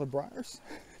between all the briars.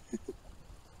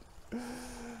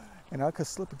 And I could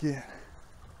slip again.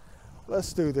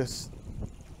 Let's do this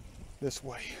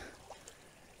way.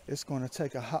 It's going to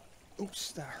take a hot...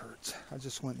 Oops, that hurts. I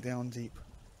just went down deep.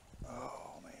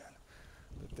 Oh, man.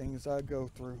 The things I go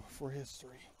through for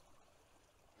history.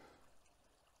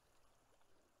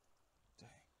 Dang.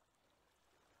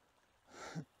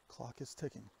 Clock is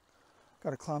ticking. Got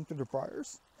to climb through the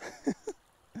briars.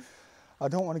 I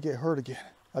don't want to get hurt again.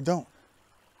 I don't.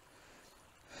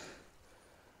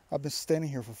 I've been standing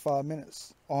here for 5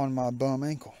 minutes on my bum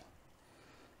ankle.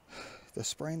 The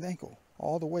sprained ankle.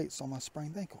 All the weight's on my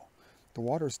sprained ankle. The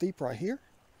water's deep right here.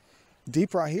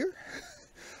 Deep right here.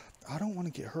 I don't want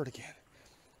to get hurt again.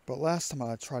 But last time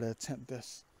I tried to attempt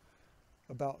this,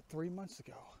 about 3 months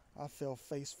ago, I fell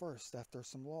face first after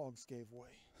some logs gave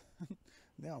way.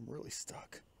 Now I'm really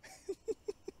stuck.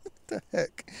 What the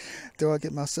heck do I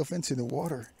get myself into? The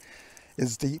water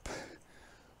is deep,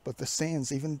 but the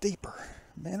sand's even deeper.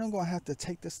 Man, I'm going to have to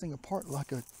take this thing apart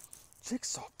like a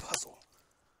jigsaw puzzle.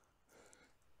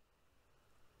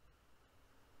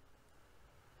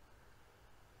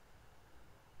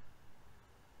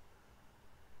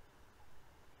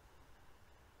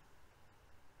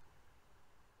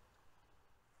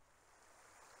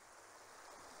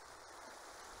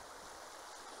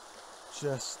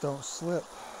 just don't slip.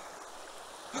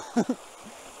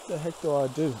 The heck do I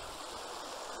do?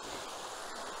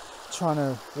 Trying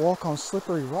to walk on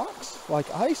slippery rocks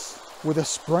like ice with a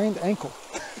sprained ankle.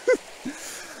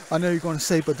 I know you're going to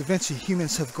say, but Da Vinci,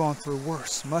 humans have gone through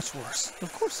worse, much worse.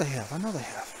 Of course they have. I know they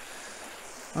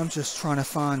have. I'm just trying to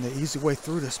find the easy way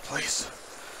through this place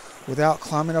without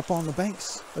climbing up on the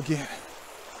banks again.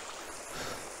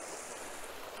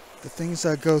 The things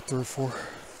I go through for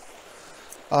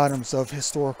items of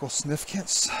historical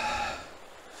significance.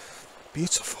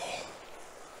 Beautiful.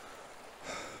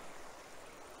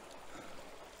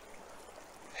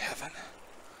 Heaven.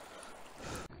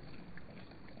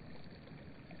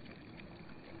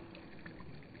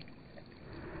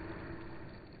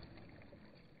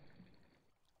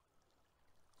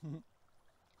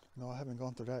 No, I haven't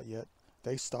gone through that yet.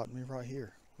 They stopped me right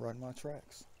here, right in my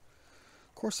tracks.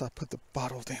 Of course I put the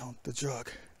bottle down, the jug.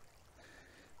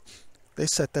 They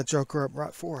set that joker up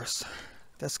right for us.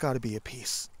 That's got to be a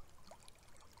piece.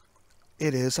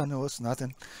 It is. I know it's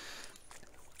nothing.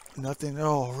 Nothing at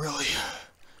all, really.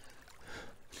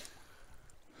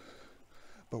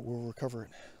 But we'll recover it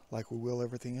like we will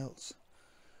everything else.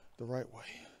 The right way.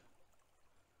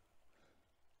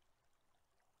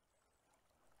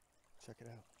 Check it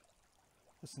out.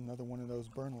 That's another one of those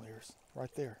burn layers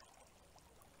right there.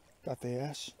 Got the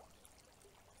ash.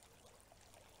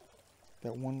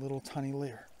 That one little tiny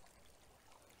layer.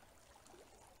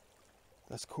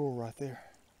 That's cool right there.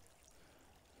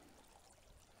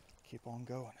 Keep on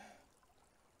going.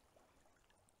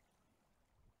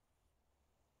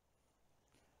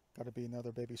 Got to be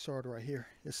another baby shard right here.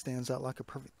 It stands out like a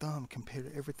perfect thumb compared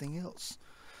to everything else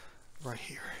right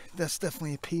here. That's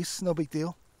definitely a piece, no big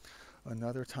deal.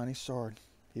 Another tiny shard.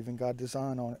 Even got a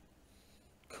design on it.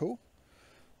 Cool.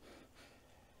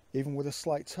 Even with a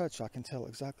slight touch, I can tell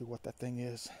exactly what that thing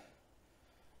is.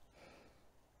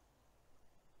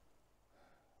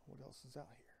 What else is out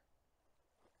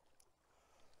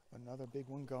here? Another big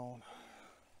one gone.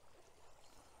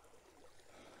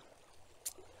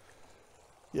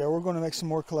 Yeah, we're going to make some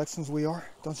more collections. We are.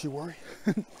 Don't you worry.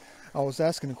 I was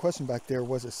asking a question back there.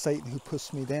 Was it Satan who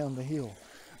pushed me down the hill?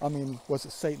 I mean, was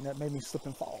it Satan that made me slip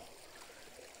and fall?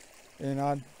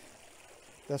 And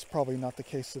that's probably not the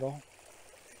case at all.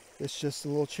 It's just the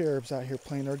little cherubs out here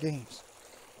playing their games.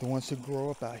 The ones who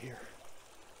grow up out here.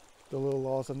 The little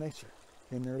laws of nature.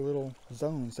 In their little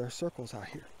zones, their circles out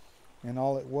here. And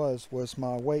all it was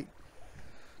my weight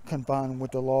combined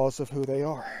with the laws of who they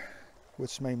are,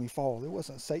 which made me fall. It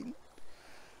wasn't Satan.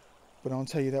 But I'll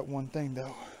tell you that one thing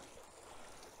though.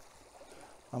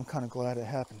 I'm kind of glad it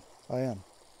happened. I am.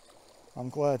 I'm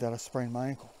glad that I sprained my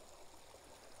ankle.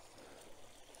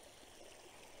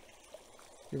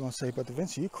 You're going to say, but Da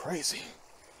Vinci, you crazy.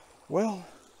 Well,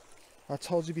 I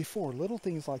told you before, little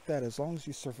things like that, as long as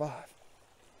you survive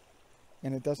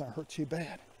and it doesn't hurt too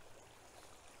bad,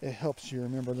 it helps you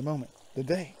remember the moment, the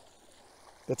day,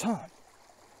 the time,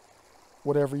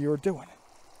 whatever you're doing.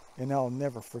 And I'll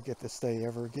never forget this day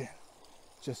ever again,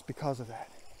 just because of that.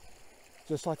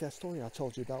 Just like that story I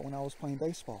told you about when I was playing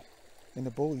baseball and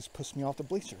the bullies pushed me off the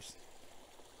bleachers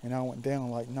and I went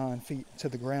down like 9 feet to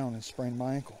the ground and sprained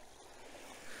my ankle.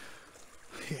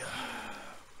 Yeah.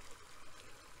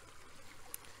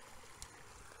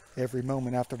 Every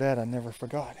moment after that I never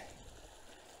forgot,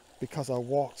 because I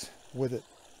walked with it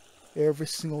every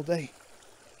single day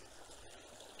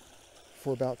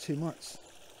for about 2 months,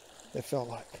 it felt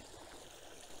like.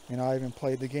 And I even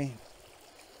played the game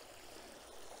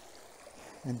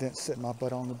and didn't sit my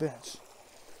butt on the bench.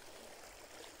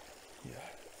 Yeah.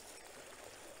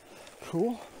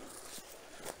 Cool.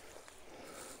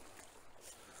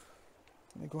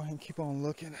 Let me go ahead and keep on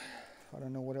looking. I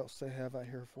don't know what else they have out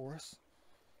here for us.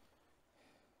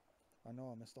 I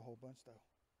know I missed a whole bunch though.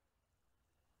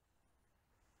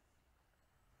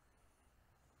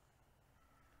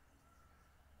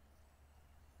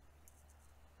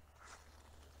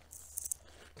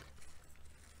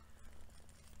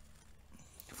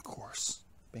 Of course,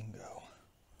 bingo.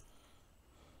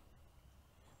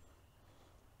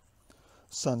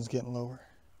 Sun's getting lower.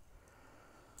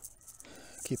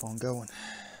 Keep on going.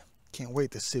 Can't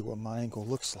wait to see what my ankle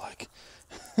looks like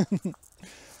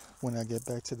when I get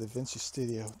back to the Vinci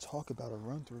studio. Talk about a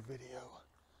run-through video.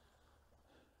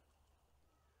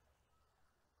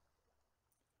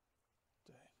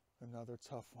 Dang, another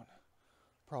tough one.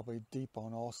 Probably deep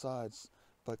on all sides.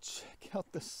 But check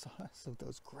out the size of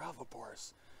those gravel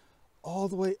bars. All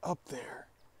the way up there.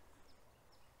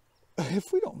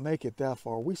 If we don't make it that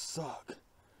far, we suck.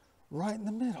 Right in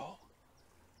the middle.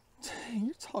 Dang,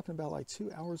 you're talking about like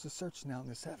 2 hours of searching out in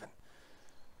this heaven.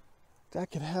 That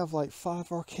could have like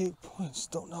 5 arcade points.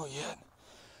 Don't know yet.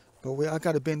 But I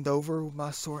got to bend over with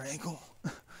my sore ankle.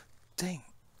 Dang.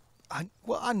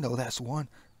 I know that's one.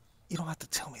 You don't have to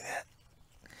tell me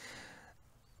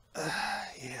that.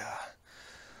 Yeah.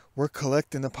 We're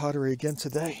collecting the pottery again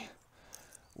today.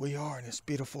 We are in this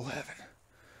beautiful heaven.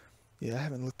 Yeah, I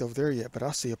haven't looked over there yet, but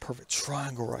I see a perfect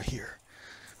triangle right here.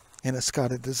 And it's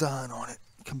got a design on it.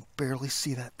 You can barely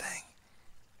see that thing.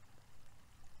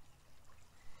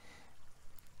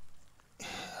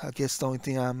 I guess the only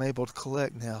thing I'm able to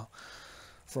collect now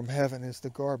from heaven is the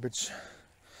garbage.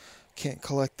 Can't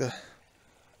collect the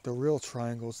real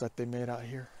triangles that they made out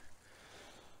here.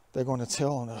 They're going to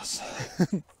tell on us.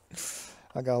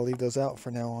 I gotta leave those out for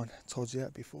now on. I told you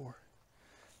that before.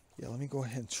 Yeah, let me go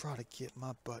ahead and try to get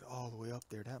my butt all the way up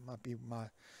there. That might be my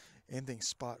ending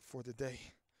spot for the day.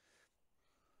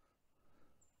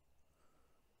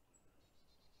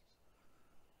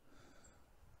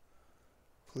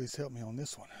 Please help me on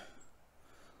this one.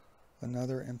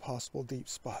 Another impossible deep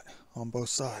spot on both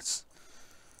sides.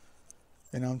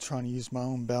 And I'm trying to use my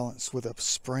own balance with a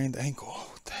sprained ankle.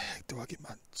 What the heck do I get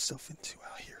myself into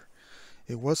out here?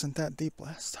 It wasn't that deep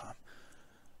last time.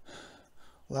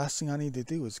 Last thing I need to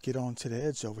do is get onto the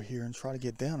edge over here and try to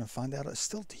get down and find out it's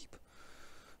still deep.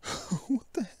 What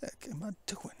the heck am I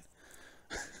doing?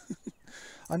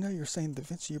 I know you're saying, Da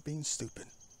Vinci, you're being stupid.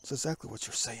 It's exactly what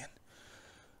you're saying.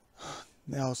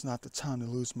 Now is not the time to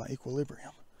lose my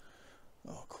equilibrium.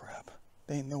 Oh crap.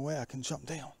 There ain't no way I can jump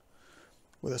down.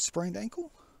 With a sprained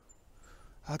ankle?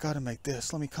 I gotta make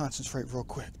this. Let me concentrate real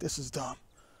quick. This is dumb.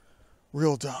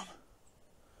 Real dumb.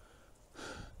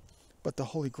 But the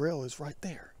Holy Grail is right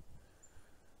there.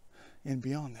 And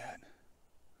beyond that,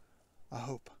 I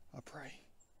hope, I pray.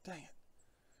 Dang it.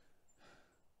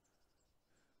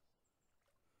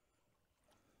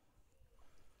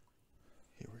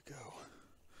 Here we go.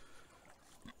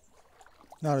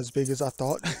 Not as big as I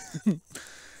thought.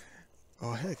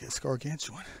 Oh heck, it's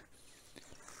gargantuan.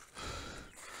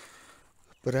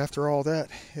 But after all that,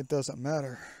 it doesn't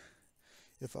matter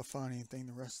if I find anything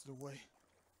the rest of the way.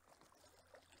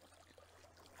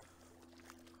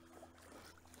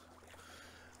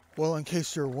 Well, in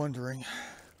case you're wondering,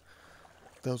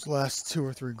 those last 2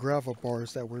 or 3 gravel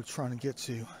bars that we're trying to get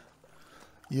to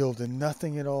yielded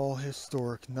nothing at all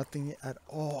historic, nothing at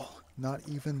all, not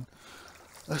even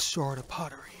a shard of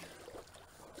pottery.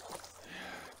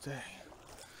 Dang.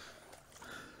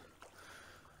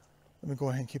 Let me go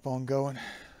ahead and keep on going.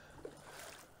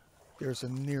 There's a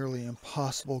nearly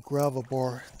impossible gravel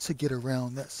bar to get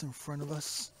around that's in front of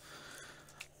us.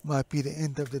 Might be the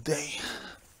end of the day.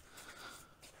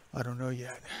 I don't know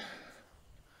yet.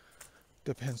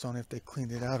 Depends on if they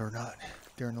cleaned it out or not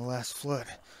during the last flood,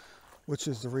 which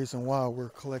is the reason why we're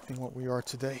collecting what we are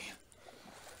today.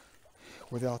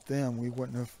 Without them, we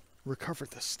wouldn't have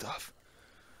recovered this stuff.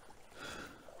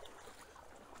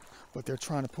 But they're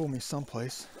trying to pull me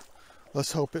someplace.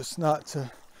 Let's hope it's not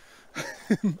to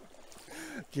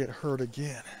get hurt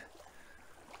again.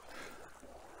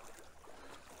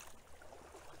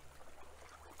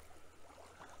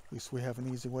 At least we have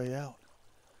an easy way out.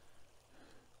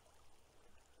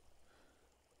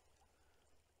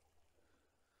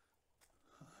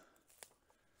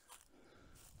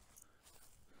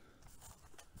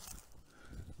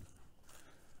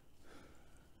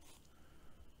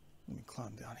 Let me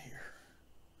climb down here.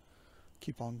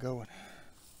 Keep on going.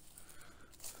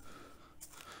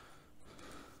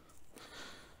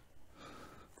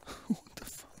 What the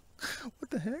fuck? What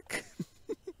the heck?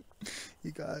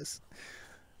 You guys,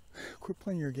 quit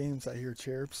playing your games out here,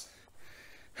 cherubs.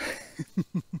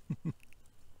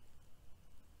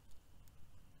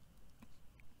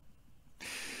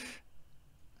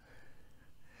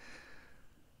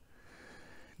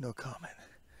 No comment.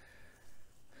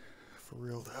 For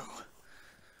real though.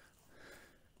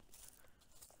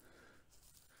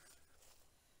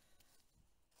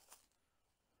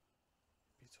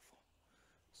 Beautiful.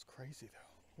 It's crazy though.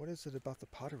 What is it about the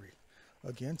pottery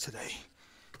again today?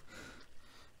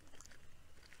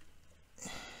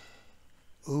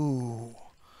 Ooh.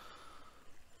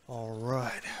 All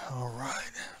right. All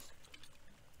right.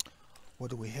 What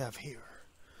do we have here?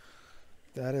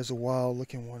 That is a wild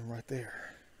looking one right there.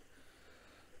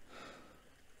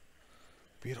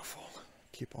 Beautiful.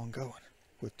 Keep on going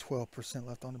with 12%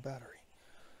 left on the battery.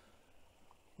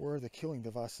 Where are the killing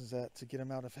devices at to get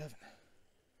them out of heaven?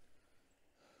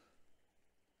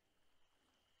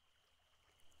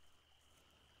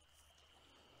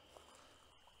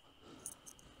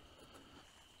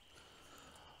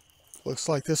 Looks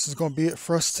like this is going to be it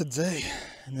for us today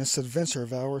in this adventure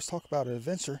of ours. Talk about an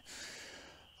adventure.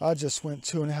 I just went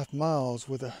 2.5 miles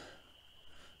with a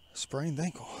Sprained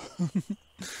ankle.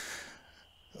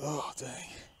 Oh, dang.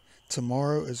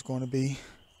 Tomorrow is going to be,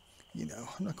 I'm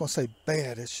not going to say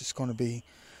bad. It's just going to be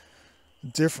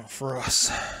different for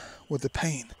us with the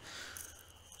pain.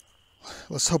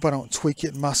 Let's hope I don't tweak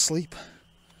it in my sleep.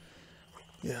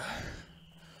 Yeah.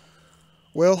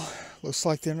 Well, looks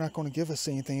like they're not going to give us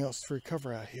anything else to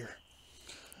recover out here.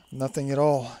 Nothing at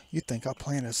all. You think I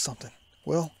planted something.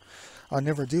 Well, I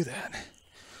never do that.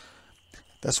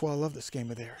 That's why I love this game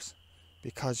of theirs.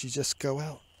 Because you just go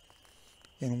out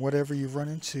and whatever you run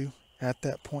into at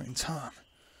that point in time,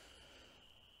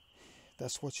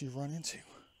 that's what you run into.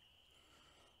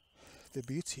 The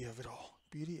beauty of it all.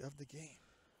 Beauty of the game.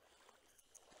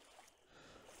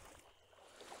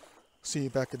 See you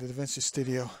back at the Vinci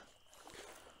studio.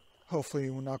 Hopefully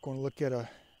we're not going to look at an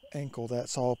ankle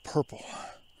that's all purple.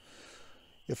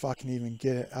 If I can even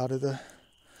get it out of the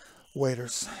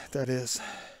waders. That is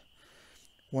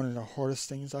one of the hardest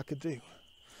things I could do.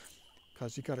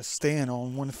 Because you got to stand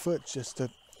on one foot just to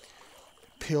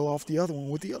peel off the other one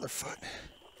with the other foot.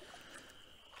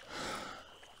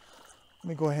 Let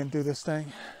me go ahead and do this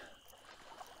thing.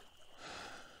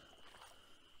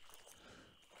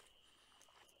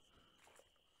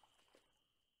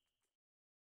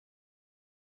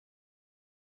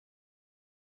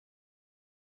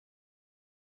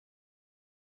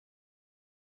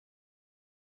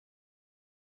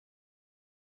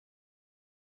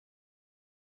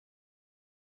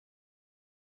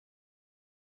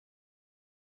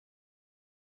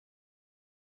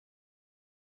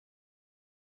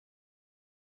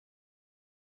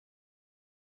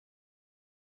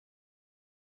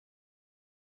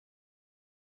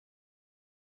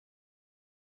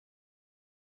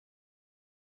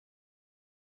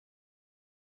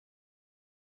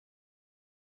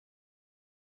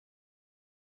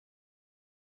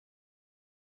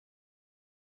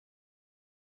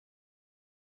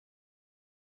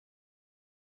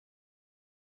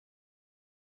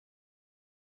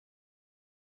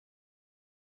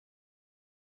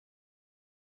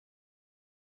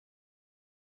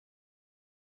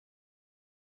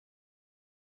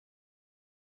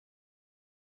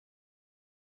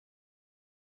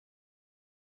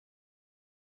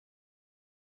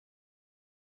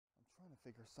 I'm trying to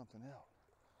figure something out.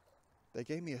 They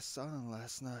gave me a sign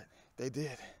last night. They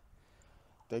did.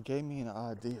 They gave me an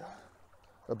idea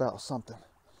about something.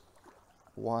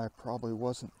 Why I probably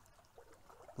wasn't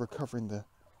recovering the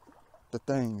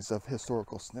things of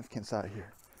historical significance out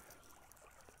here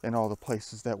in all the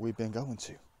places that we've been going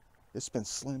to. It's been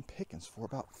slim pickings for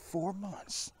about 4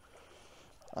 months.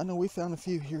 I know we found a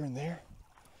few here and there.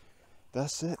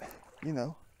 That's it,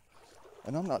 And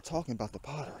I'm not talking about the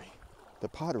pottery. The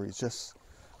pottery is just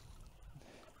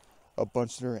a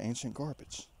bunch of their ancient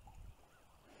garbage.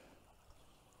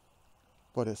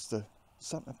 But it's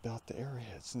something about the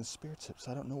arrowheads and the spear tips.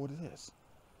 I don't know what it is.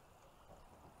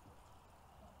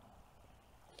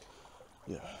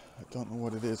 Yeah, I don't know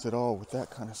what it is at all with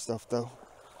that kind of stuff though.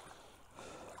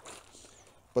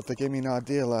 But they gave me an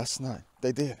idea last night.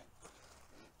 They did.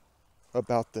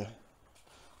 About the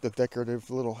decorative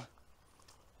little,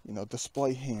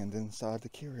 display hand inside the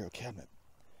curio cabinet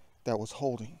that was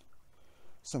holding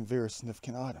some very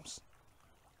significant items.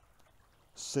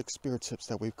 6 spear tips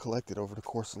that we've collected over the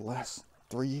course of the last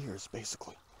 3 years,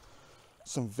 basically.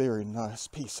 Some very nice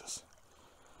pieces.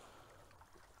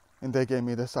 And they gave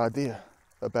me this idea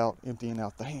about emptying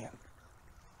out the hand.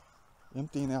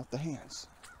 Emptying out the hands.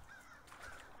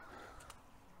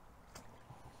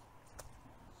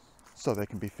 So they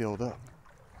can be filled up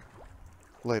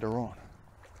later on.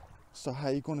 So how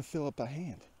are you going to fill up a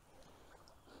hand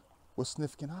with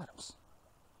significant items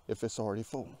if it's already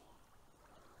full?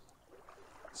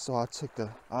 So I took the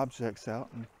objects out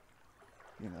and,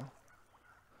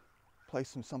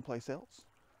 placed them someplace else.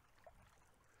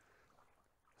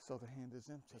 So the hand is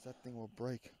empty. That thing will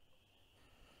break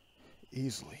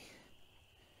easily.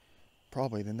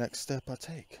 Probably the next step I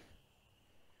take.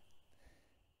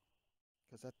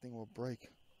 Because that thing will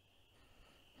break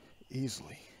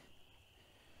easily.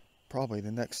 Probably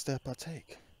the next step I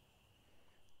take.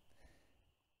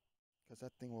 Because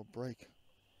that thing will break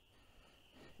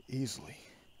easily.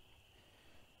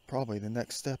 Probably the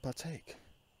next step I take.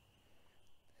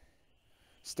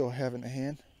 Still having a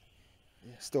hand?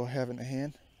 Yeah. Still having a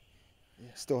hand?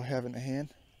 Yeah. Still having a hand?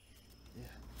 Yeah.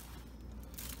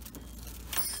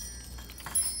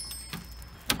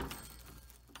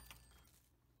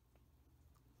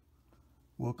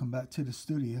 Welcome back to the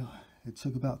studio. It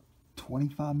took about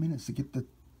 25 minutes to get the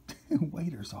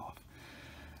waders off.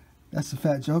 That's the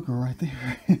fat joker right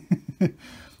there.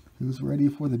 He was ready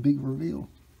for the big reveal.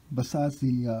 Besides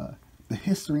the the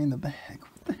history in the bag.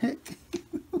 What the heck?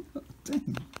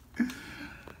 Dang.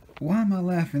 Why am I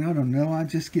laughing? I don't know. I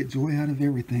just get joy out of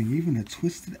everything, even a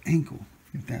twisted ankle,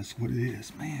 if that's what it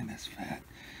is. Man, that's fat.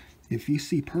 If you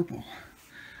see purple,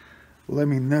 let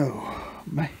me know.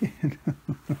 Man.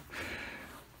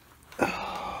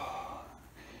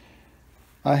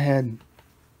 I had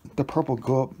the purple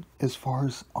go up as far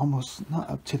as almost not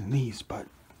up to the knees, but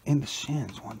in the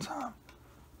shins one time.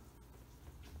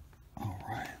 All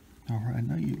right.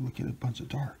 Now you look at a bunch of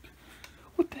dark.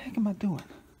 What the heck am I doing?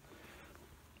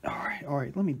 All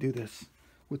right. Let me do this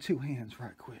with two hands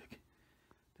right quick.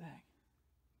 Dang.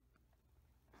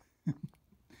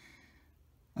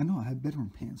 I know I had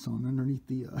bedroom pants on underneath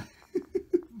the,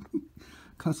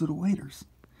 because of the waiters.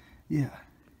 Yeah.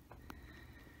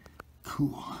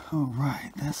 Cool. All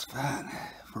right. That's fat.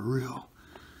 For real.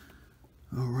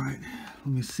 All right.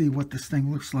 Let me see what this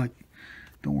thing looks like.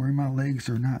 Don't worry, my legs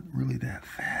are not really that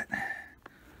fat.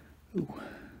 Ooh.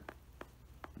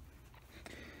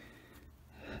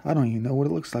 I don't even know what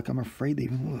it looks like. I'm afraid to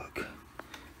even look.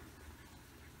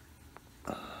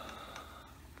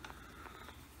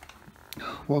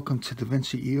 Welcome to the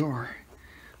Vinci ER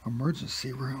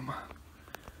emergency room.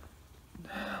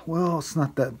 Well, it's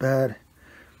not that bad.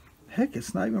 Heck,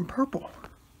 it's not even purple.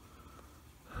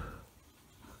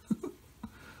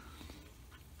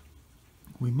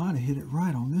 We might have hit it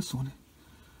right on this one.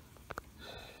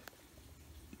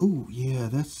 Ooh, yeah,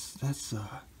 that's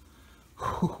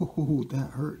ooh,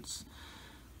 that hurts.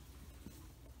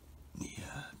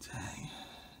 Yeah, dang.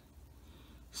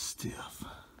 Stiff.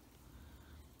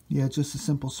 Yeah, just a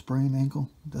simple sprained ankle.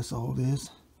 That's all it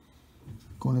is.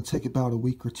 Going to take about a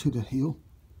week or two to heal.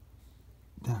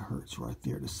 That hurts right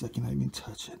there the second I even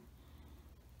touch it.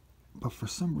 But for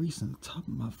some reason, the top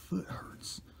of my foot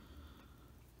hurts.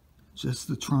 Just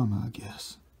the trauma, I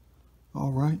guess.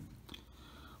 All right.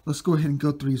 Let's go ahead and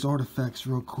go through these artifacts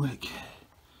real quick.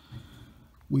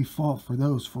 We fought for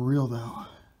those for real, though.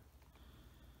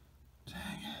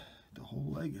 Dang, the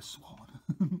whole leg is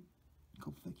swollen.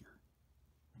 Go figure.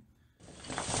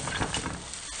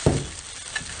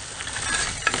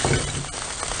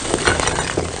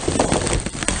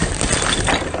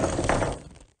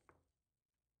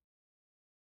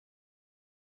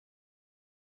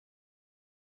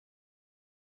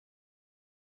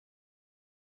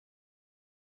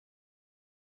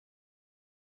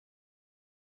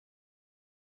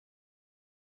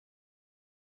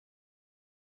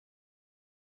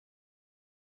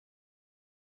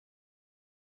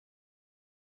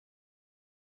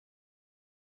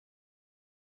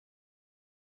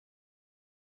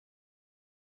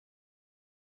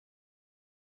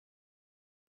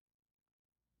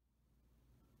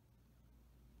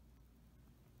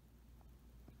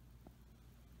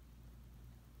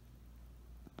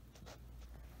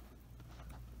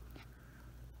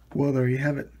 Well, there you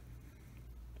have it.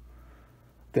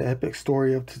 The epic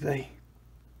story of today.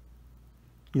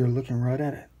 You're looking right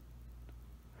at it.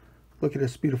 Look at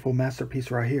this beautiful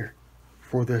masterpiece right here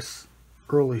for this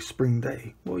early spring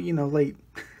day. Well, you know, late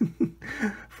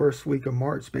first week of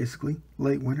March, basically.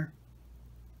 Late winter,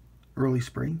 early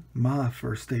spring. My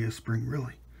first day of spring,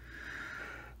 really.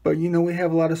 But, you know, we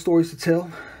have a lot of stories to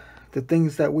tell. The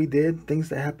things that we did, things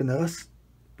that happened to us,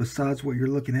 besides what you're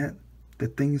looking at, the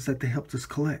things that they helped us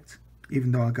collect,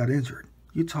 even though I got injured.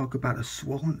 You talk about a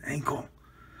swollen ankle.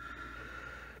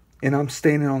 And I'm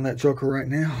standing on that joker right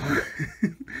now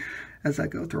as I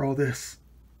go through all this.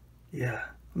 Yeah,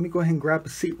 let me go ahead and grab a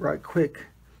seat right quick.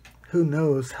 Who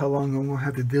knows how long I'm going to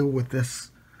have to deal with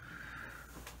this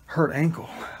hurt ankle.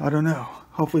 I don't know.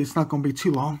 Hopefully it's not going to be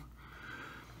too long.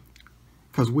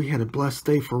 Because we had a blessed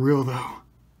day for real, though.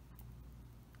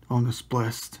 On this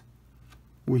blessed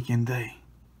weekend day.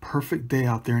 Perfect day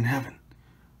out there in heaven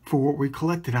for what we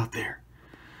collected out there.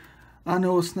 I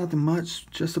know it's nothing much,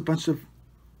 just a bunch of,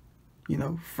 you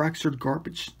know, fractured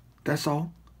garbage. That's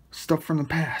all. Stuff from the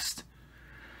past.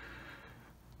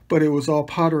 But it was all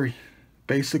pottery,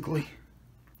 basically.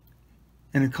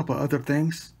 And a couple other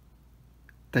things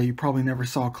that you probably never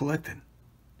saw collected.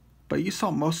 But you saw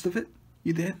most of it.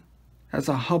 You did. As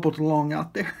I hobbled along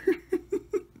out there.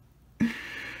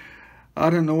 I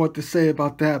don't know what to say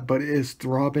about that, but it is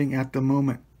throbbing at the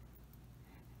moment.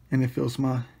 And it feels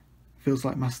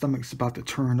like my stomach's about to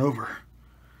turn over.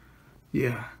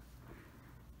 Yeah.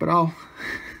 But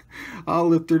I'll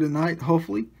live through the night,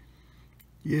 hopefully.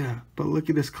 Yeah, but look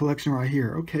at this collection right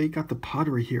here. Okay, got the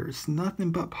pottery here. It's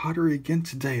nothing but pottery again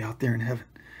today out there in heaven.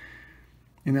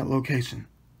 In that location.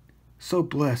 So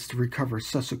blessed to recover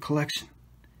such a collection.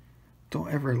 Don't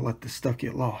ever let this stuff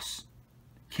get lost.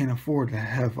 Can't afford to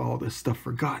have all this stuff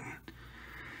forgotten.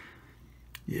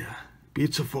 Yeah,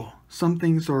 Beautiful. Some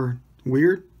things are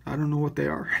weird. I don't know what they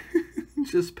are.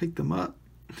 Just pick them up.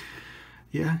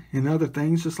 Yeah, and other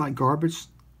things just like garbage.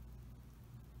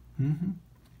 And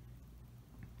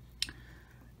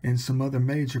some other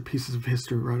major pieces of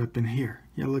history right up in here.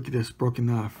 Yeah, look at this broken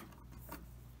knife.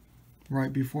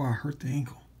 Right before I hurt the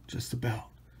ankle, just about.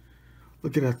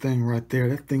 Look at that thing right there.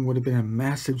 That thing would have been a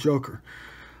massive joker.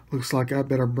 Looks like I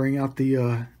better bring out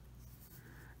the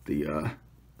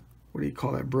what do you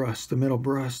call that brush? The metal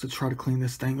brush to try to clean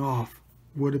this thing off.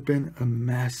 Would have been a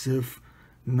massive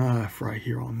knife right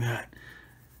here on that.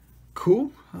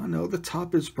 Cool. I know the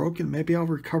top is broken. Maybe I'll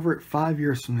recover it 5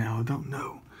 years from now. I don't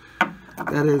know.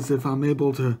 That is if I'm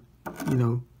able to, you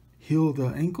know, heal the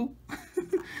ankle.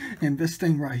 And this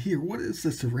thing right here, what is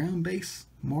this? A round base?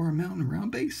 Mara Mountain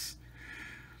round base?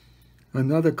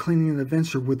 Another cleaning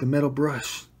adventure with the metal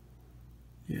brush.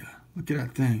 Yeah, look at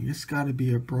that thing. It's got to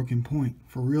be a broken point.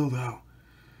 For real, though.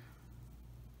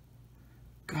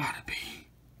 Gotta be.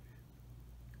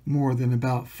 More than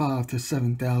about 5,000 to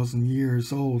 7,000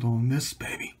 years old on this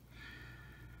baby.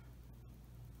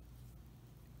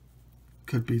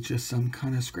 Could be just some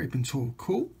kind of scraping tool.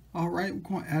 Cool. All right, we're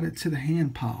going to add it to the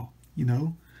hand pile. You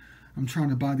know, I'm trying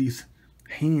to buy these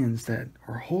hands that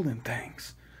are holding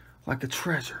things like a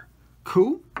treasure.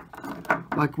 Cool.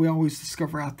 Like we always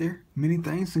discover out there. Many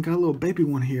things. And got a little baby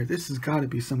one here. This has got to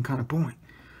be some kind of point.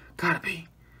 Gotta be.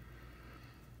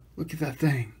 Look at that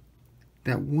thing.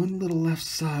 That one little left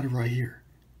side right here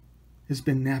has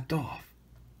been napped off.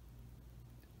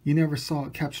 You never saw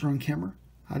it captured on camera?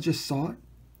 I just saw it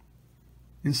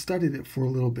and studied it for a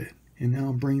little bit. And now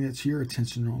I'm bringing it to your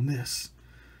attention on this.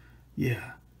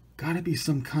 Yeah, gotta be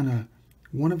some kind of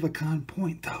one-of-a-kind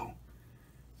point, though.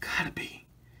 Gotta be.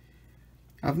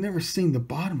 I've never seen the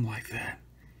bottom like that.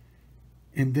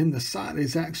 And then the side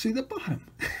is actually the bottom.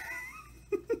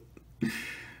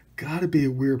 Gotta be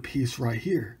a weird piece right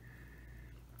here.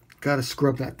 Gotta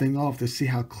scrub that thing off to see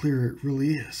how clear it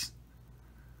really is.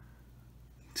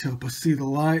 To help us see the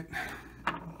light.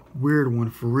 Weird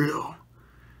one for real.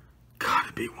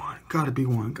 Gotta be one. Gotta be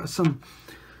one. Got some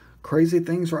crazy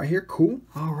things right here. Cool.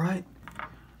 All right.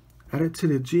 Add it to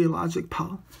the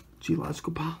geological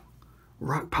pile.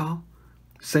 Rock pile.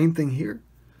 Same thing here.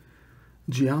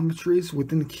 Geometries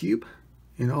within the cube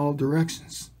in all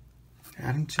directions.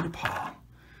 Add them to the pile.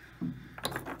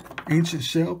 Ancient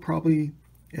shell, probably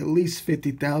at least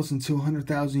 50,000 to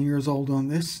 100,000 years old on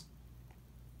this.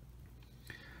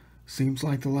 Seems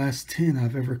like the last 10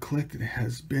 I've ever collected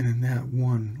has been in that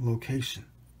one location.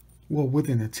 Well,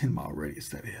 within a 10-mile radius,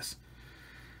 that is,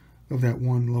 of that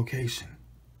one location.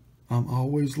 I'm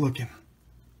always looking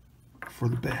for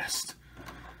the best.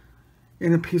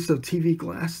 And a piece of TV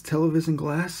glass, television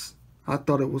glass. I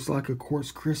thought it was like a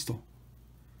quartz crystal.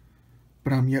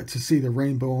 But I'm yet to see the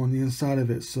rainbow on the inside of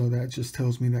it, so that just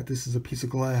tells me that this is a piece of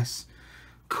glass.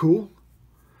 Cool.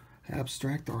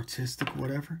 Abstract, artistic,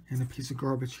 whatever. And a piece of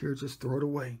garbage here, just throw it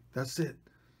away. That's it.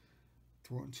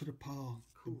 Throw it into the pile,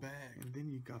 cool. The bag. And then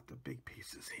you got the big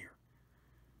pieces here.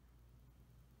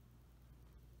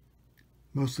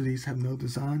 Most of these have no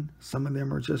design. Some of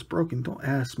them are just broken. Don't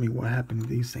ask me what happened to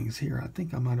these things here. I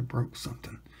think I might have broke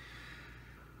something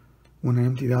when I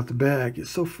emptied out the bag. It's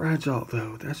so fragile,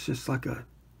 though. That's just like a,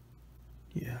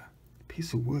 yeah,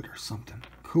 piece of wood or something.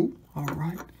 Cool. All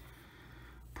right.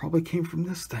 Probably came from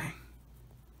this thing.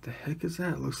 The heck is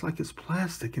that? It looks like it's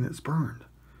plastic and it's burned.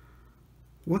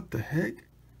 What the heck?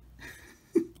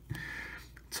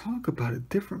 Talk about a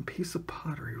different piece of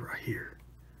pottery right here.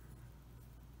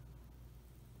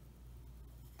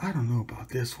 I don't know about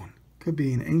this one. Could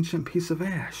be an ancient piece of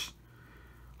ash.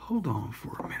 Hold on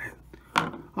for a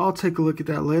minute. I'll take a look at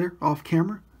that later, off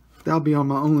camera. That'll be on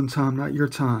my own time, not your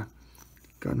time.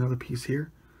 Got another piece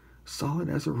here. Solid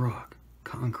as a rock.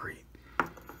 Concrete.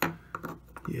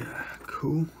 Yeah,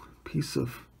 cool. Piece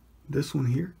of this one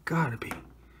here. Gotta be.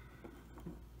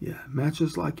 Yeah,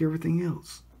 matches like everything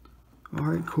else.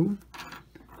 Alright, cool.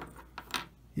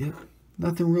 Yep.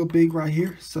 Nothing real big right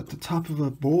here. It's at the top of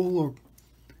a bowl or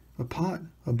a pot.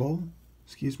 A bowl.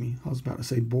 Excuse me. I was about to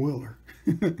say boiler.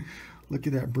 Look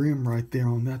at that brim right there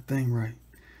on that thing, right?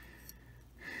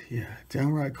 Yeah,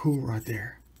 downright cool right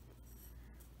there.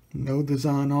 No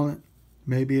design on it.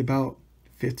 Maybe about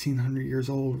 1,500 years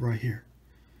old right here.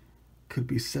 Could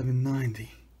be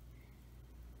 790.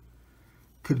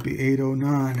 Could be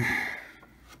 809.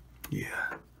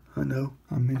 Yeah, I know.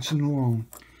 I mentioned alone.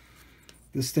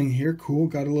 This thing here, cool.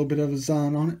 Got a little bit of a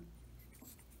design on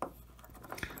it.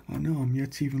 I know I'm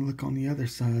yet to even look on the other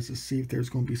sides to see if there's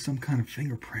going to be some kind of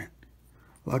fingerprint.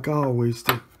 Like I always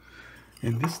do.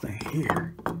 And this thing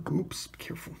here, oops, be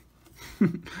careful.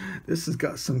 This has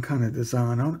got some kind of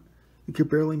design on it. You could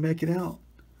barely make it out.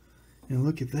 And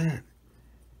look at that.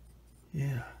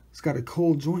 Yeah, it's got a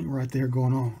cold joint right there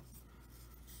going on.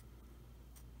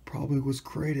 Probably was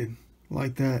created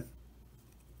like that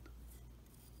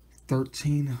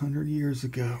 1,300 years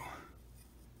ago.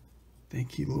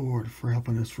 Thank you, Lord, for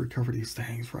helping us recover these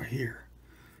things right here.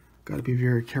 Got to be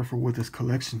very careful with this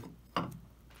collection.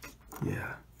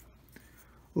 Yeah.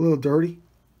 A little dirty,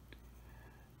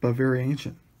 but very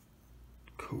ancient.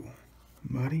 Cool.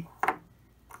 Muddy.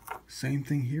 Same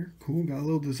thing here. Cool. Got a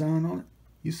little design on it.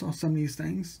 You saw some of these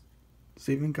things. It's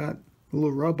even got a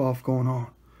little rub off going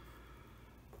on.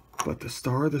 But the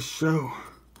star of the show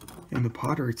in the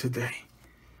pottery today,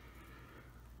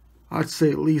 I'd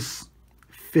say at least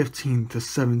 15 to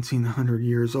 1,700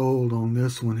 years old on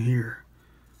this one here.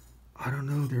 I don't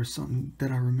know. There's something that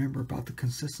I remember about the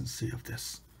consistency of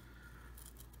this.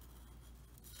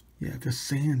 Yeah, the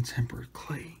sand tempered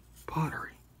clay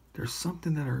pottery. There's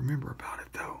something that I remember about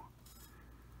it though.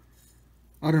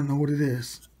 I don't know what it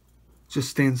is.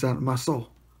 Just stands out in my soul.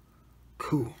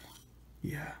 Cool.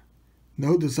 Yeah.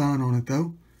 No design on it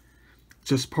though.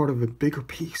 Just part of a bigger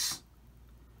piece.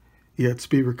 Yet to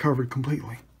be recovered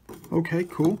completely. Okay,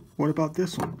 cool. What about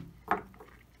this one?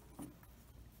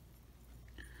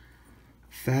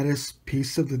 Fattest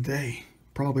piece of the day.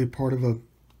 Probably part of a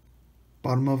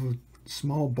bottom of a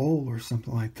small bowl or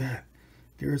something like that.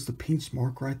 There's the pinch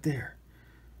mark right there.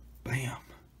 Bam.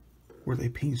 Where they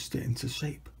pinched it into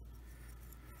shape.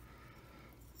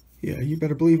 Yeah, you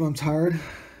better believe I'm tired.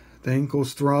 The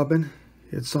ankle's throbbing.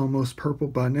 It's almost purple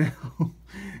by now.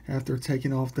 After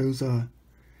taking off those,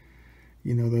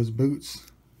 those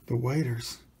boots. The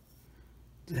waders.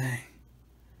 Dang.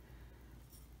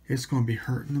 It's going to be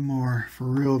hurting tomorrow. For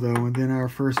real, though. And then our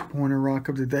first pointer rock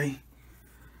of the day.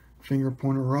 Finger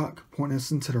pointer rock. Pointing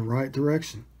us into the right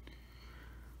direction.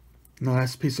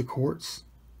 Nice piece of quartz.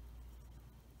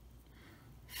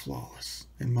 Flawless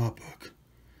in my book.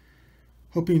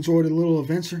 Hope you enjoyed a little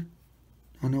adventure.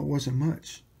 I know it wasn't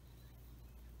much.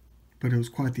 But it was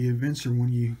quite the adventure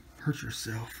when you hurt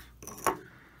yourself.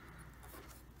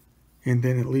 And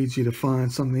then it leads you to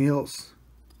find something else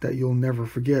that you'll never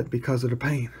forget because of the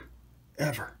pain.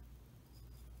 Ever.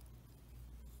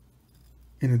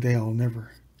 In a day I'll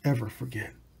never, ever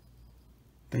forget.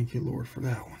 Thank you, Lord, for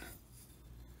that one.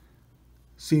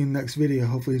 See you in the next video.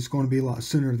 Hopefully it's going to be a lot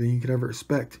sooner than you could ever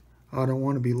expect. I don't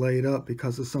want to be laid up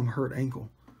because of some hurt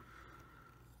ankle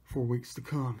for weeks to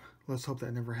come. Let's hope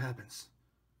that never happens.